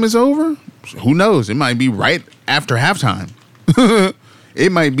the game is over, who knows? It might be right after halftime.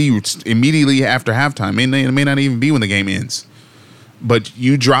 It might be immediately after halftime. It may not even be when the game ends. But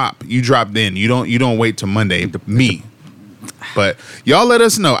you drop then. You don't wait till Monday. Me. But y'all let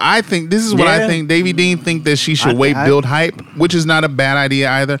us know. I think this is what I think. Davey Dean think that she should build hype, which is not a bad idea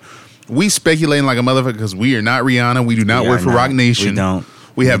either. We speculating like a motherfucker because we are not Rihanna. We do not work for Rock Nation. We don't.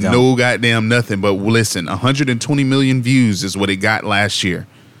 We have no goddamn nothing. But listen, 120 million views is what it got last year.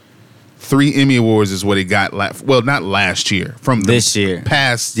 3 Emmy Awards is what it got. Not last year. From this year,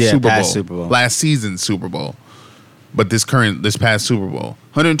 past Super Bowl, last season's Super Bowl. But this past Super Bowl,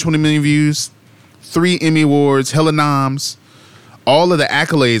 120 million views, 3 Emmy Awards, hella noms, all of the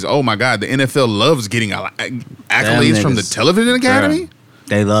accolades. Oh my God, the NFL loves getting accolades from the Television Academy. Girl,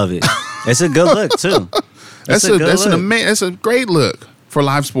 they love it. It's a good look too. That's a great look for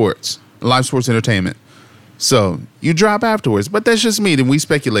live sports entertainment. So you drop afterwards, but that's just me. Then we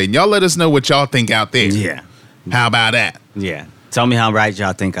speculating. Y'all let us know what y'all think out there. Yeah. How about that? Yeah. Tell me how right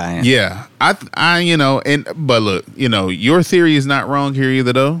y'all think I am. Yeah. But look, your theory is not wrong here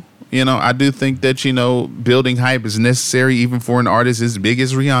either though. I do think that, building hype is necessary even for an artist as big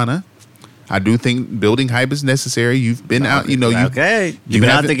as Rihanna. I do think building hype is necessary. You've been out, you know. You've been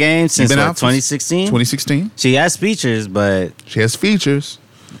out the game since 2016. 2016. She has features, but she has features.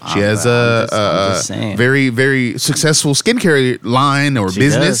 She has a very, very successful skincare line or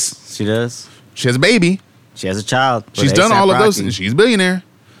business. She does. She has a baby. She has a child. She's done all of those things. She's a billionaire.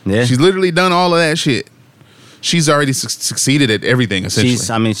 Yeah. She's literally done all of that shit. She's already succeeded at everything,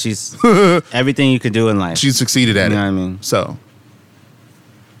 essentially. She's everything you could do in life. She's succeeded at it. You know what I mean? So.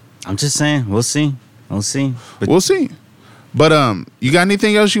 I'm just saying, we'll see. We'll see. But you got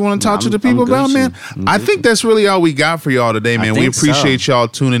anything else you want to talk to the people about, man? I think that's really all we got for y'all today, man. We appreciate y'all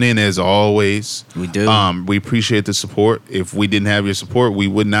tuning in as always. We do. We appreciate the support. If we didn't have your support, we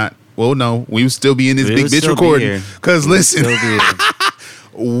would not. Well, no, we would still be in this big bitch recording. Because listen,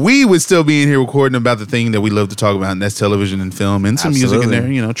 we would still be in here recording about the thing that we love to talk about, and that's television and film and some music in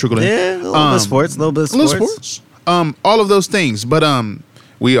there, you know, trickle in. Yeah, a little bit of sports, a little bit of sports. All of those things. But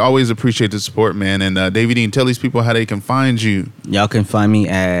we always appreciate the support, man. And Davey Dean, tell these people how they can find you. Y'all can find me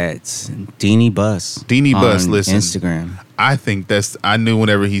at Deanie Bus. Deanie Bus, listen. Instagram. I think I knew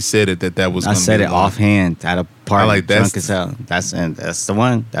whenever he said it that was. I said it offhand at a party. Like drunk as hell. That's the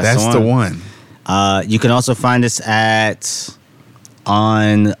one. That's the one. You can also find us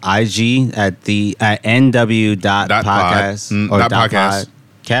on IG at nw.podcast or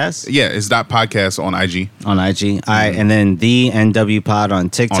 .podcast. Yeah, it's .podcast on IG. On IG. All right, and then the NW Pod on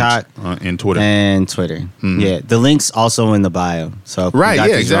TikTok and Twitter. Yeah, the link's also in the bio. So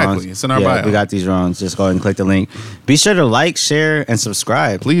exactly. It's in our bio. We got these runs. Just go ahead and click the link. Be sure to like, share, and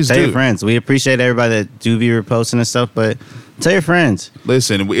subscribe. Please tell do. your friends. We appreciate everybody that do be reposting and stuff, but tell your friends.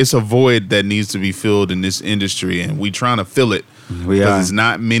 Listen, it's a void that needs to be filled in this industry, and we trying to fill it. We are. There's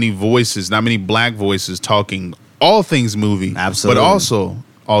not many voices, not many black voices talking all things movie. Absolutely. But also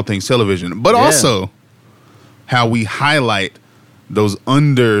all things television, but also how we highlight those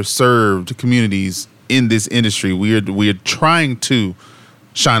underserved communities in this industry. We're trying to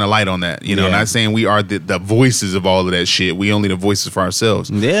shine a light on that. You know, not saying we are the voices of all of that shit. We only the voices for ourselves.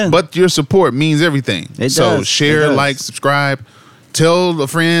 Yeah. But your support means everything. So share, like, subscribe, tell a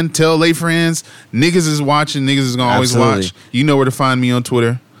friend, tell a friends. Niggas is watching. Niggas is gonna always watch. You know where to find me on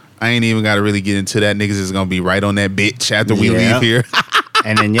Twitter. I ain't even got to really get into that. Niggas is gonna be right on that bitch after we leave here.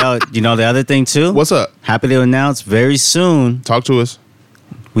 And then, you know the other thing, too? What's up? Happy to announce very soon. Talk to us.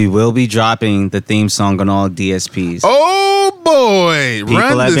 We will be dropping the theme song on all DSPs. Oh, boy.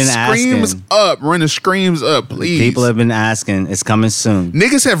 Run the screams up, please. People have been asking. It's coming soon.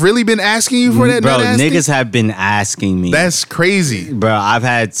 Niggas have really been asking you for that? Bro, niggas have been asking me. That's crazy. Bro, I've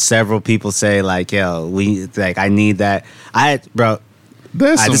had several people say, like, yo, I need that.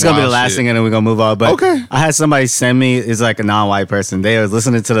 This is gonna be the last thing, and then we're gonna move on. But okay. I had somebody send me. It's like a non-white person. They was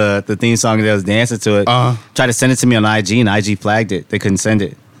listening to the theme song and they was dancing to it. Tried to send it to me on IG, and IG flagged it. They couldn't send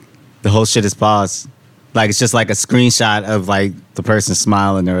it. The whole shit is paused. Like, it's just like a screenshot of like the person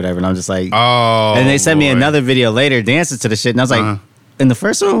smiling or whatever. And I'm just like, oh. And they sent me another video later dancing to the shit, and I was like, in the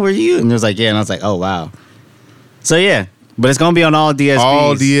first one, were you? And it was like, yeah. And I was like, oh wow. So yeah. But it's gonna be on all DSPs.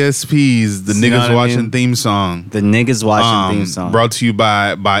 All DSPs. The niggas watching theme song. The niggas watching theme song. Brought to you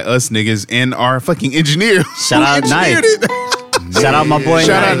by us niggas and our fucking engineer. Shout out Knife. Shout out my boy.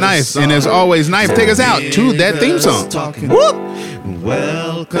 Shout out Knife. And as always, Knife, take us out to that theme song. Whoop.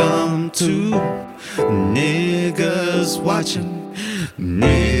 Welcome to Niggas Watching.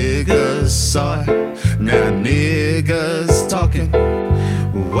 Niggas saw it. Now niggas talking.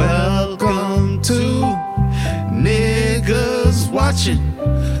 Welcome to Niggas Watching.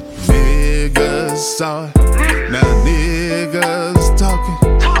 Niggas saw it. Now niggas talking.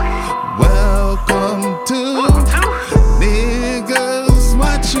 Welcome to Niggas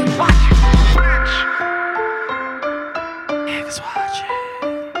Watching. Niggas watching.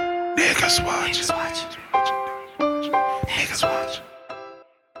 Niggas watching. Niggas watching. Niggas watching.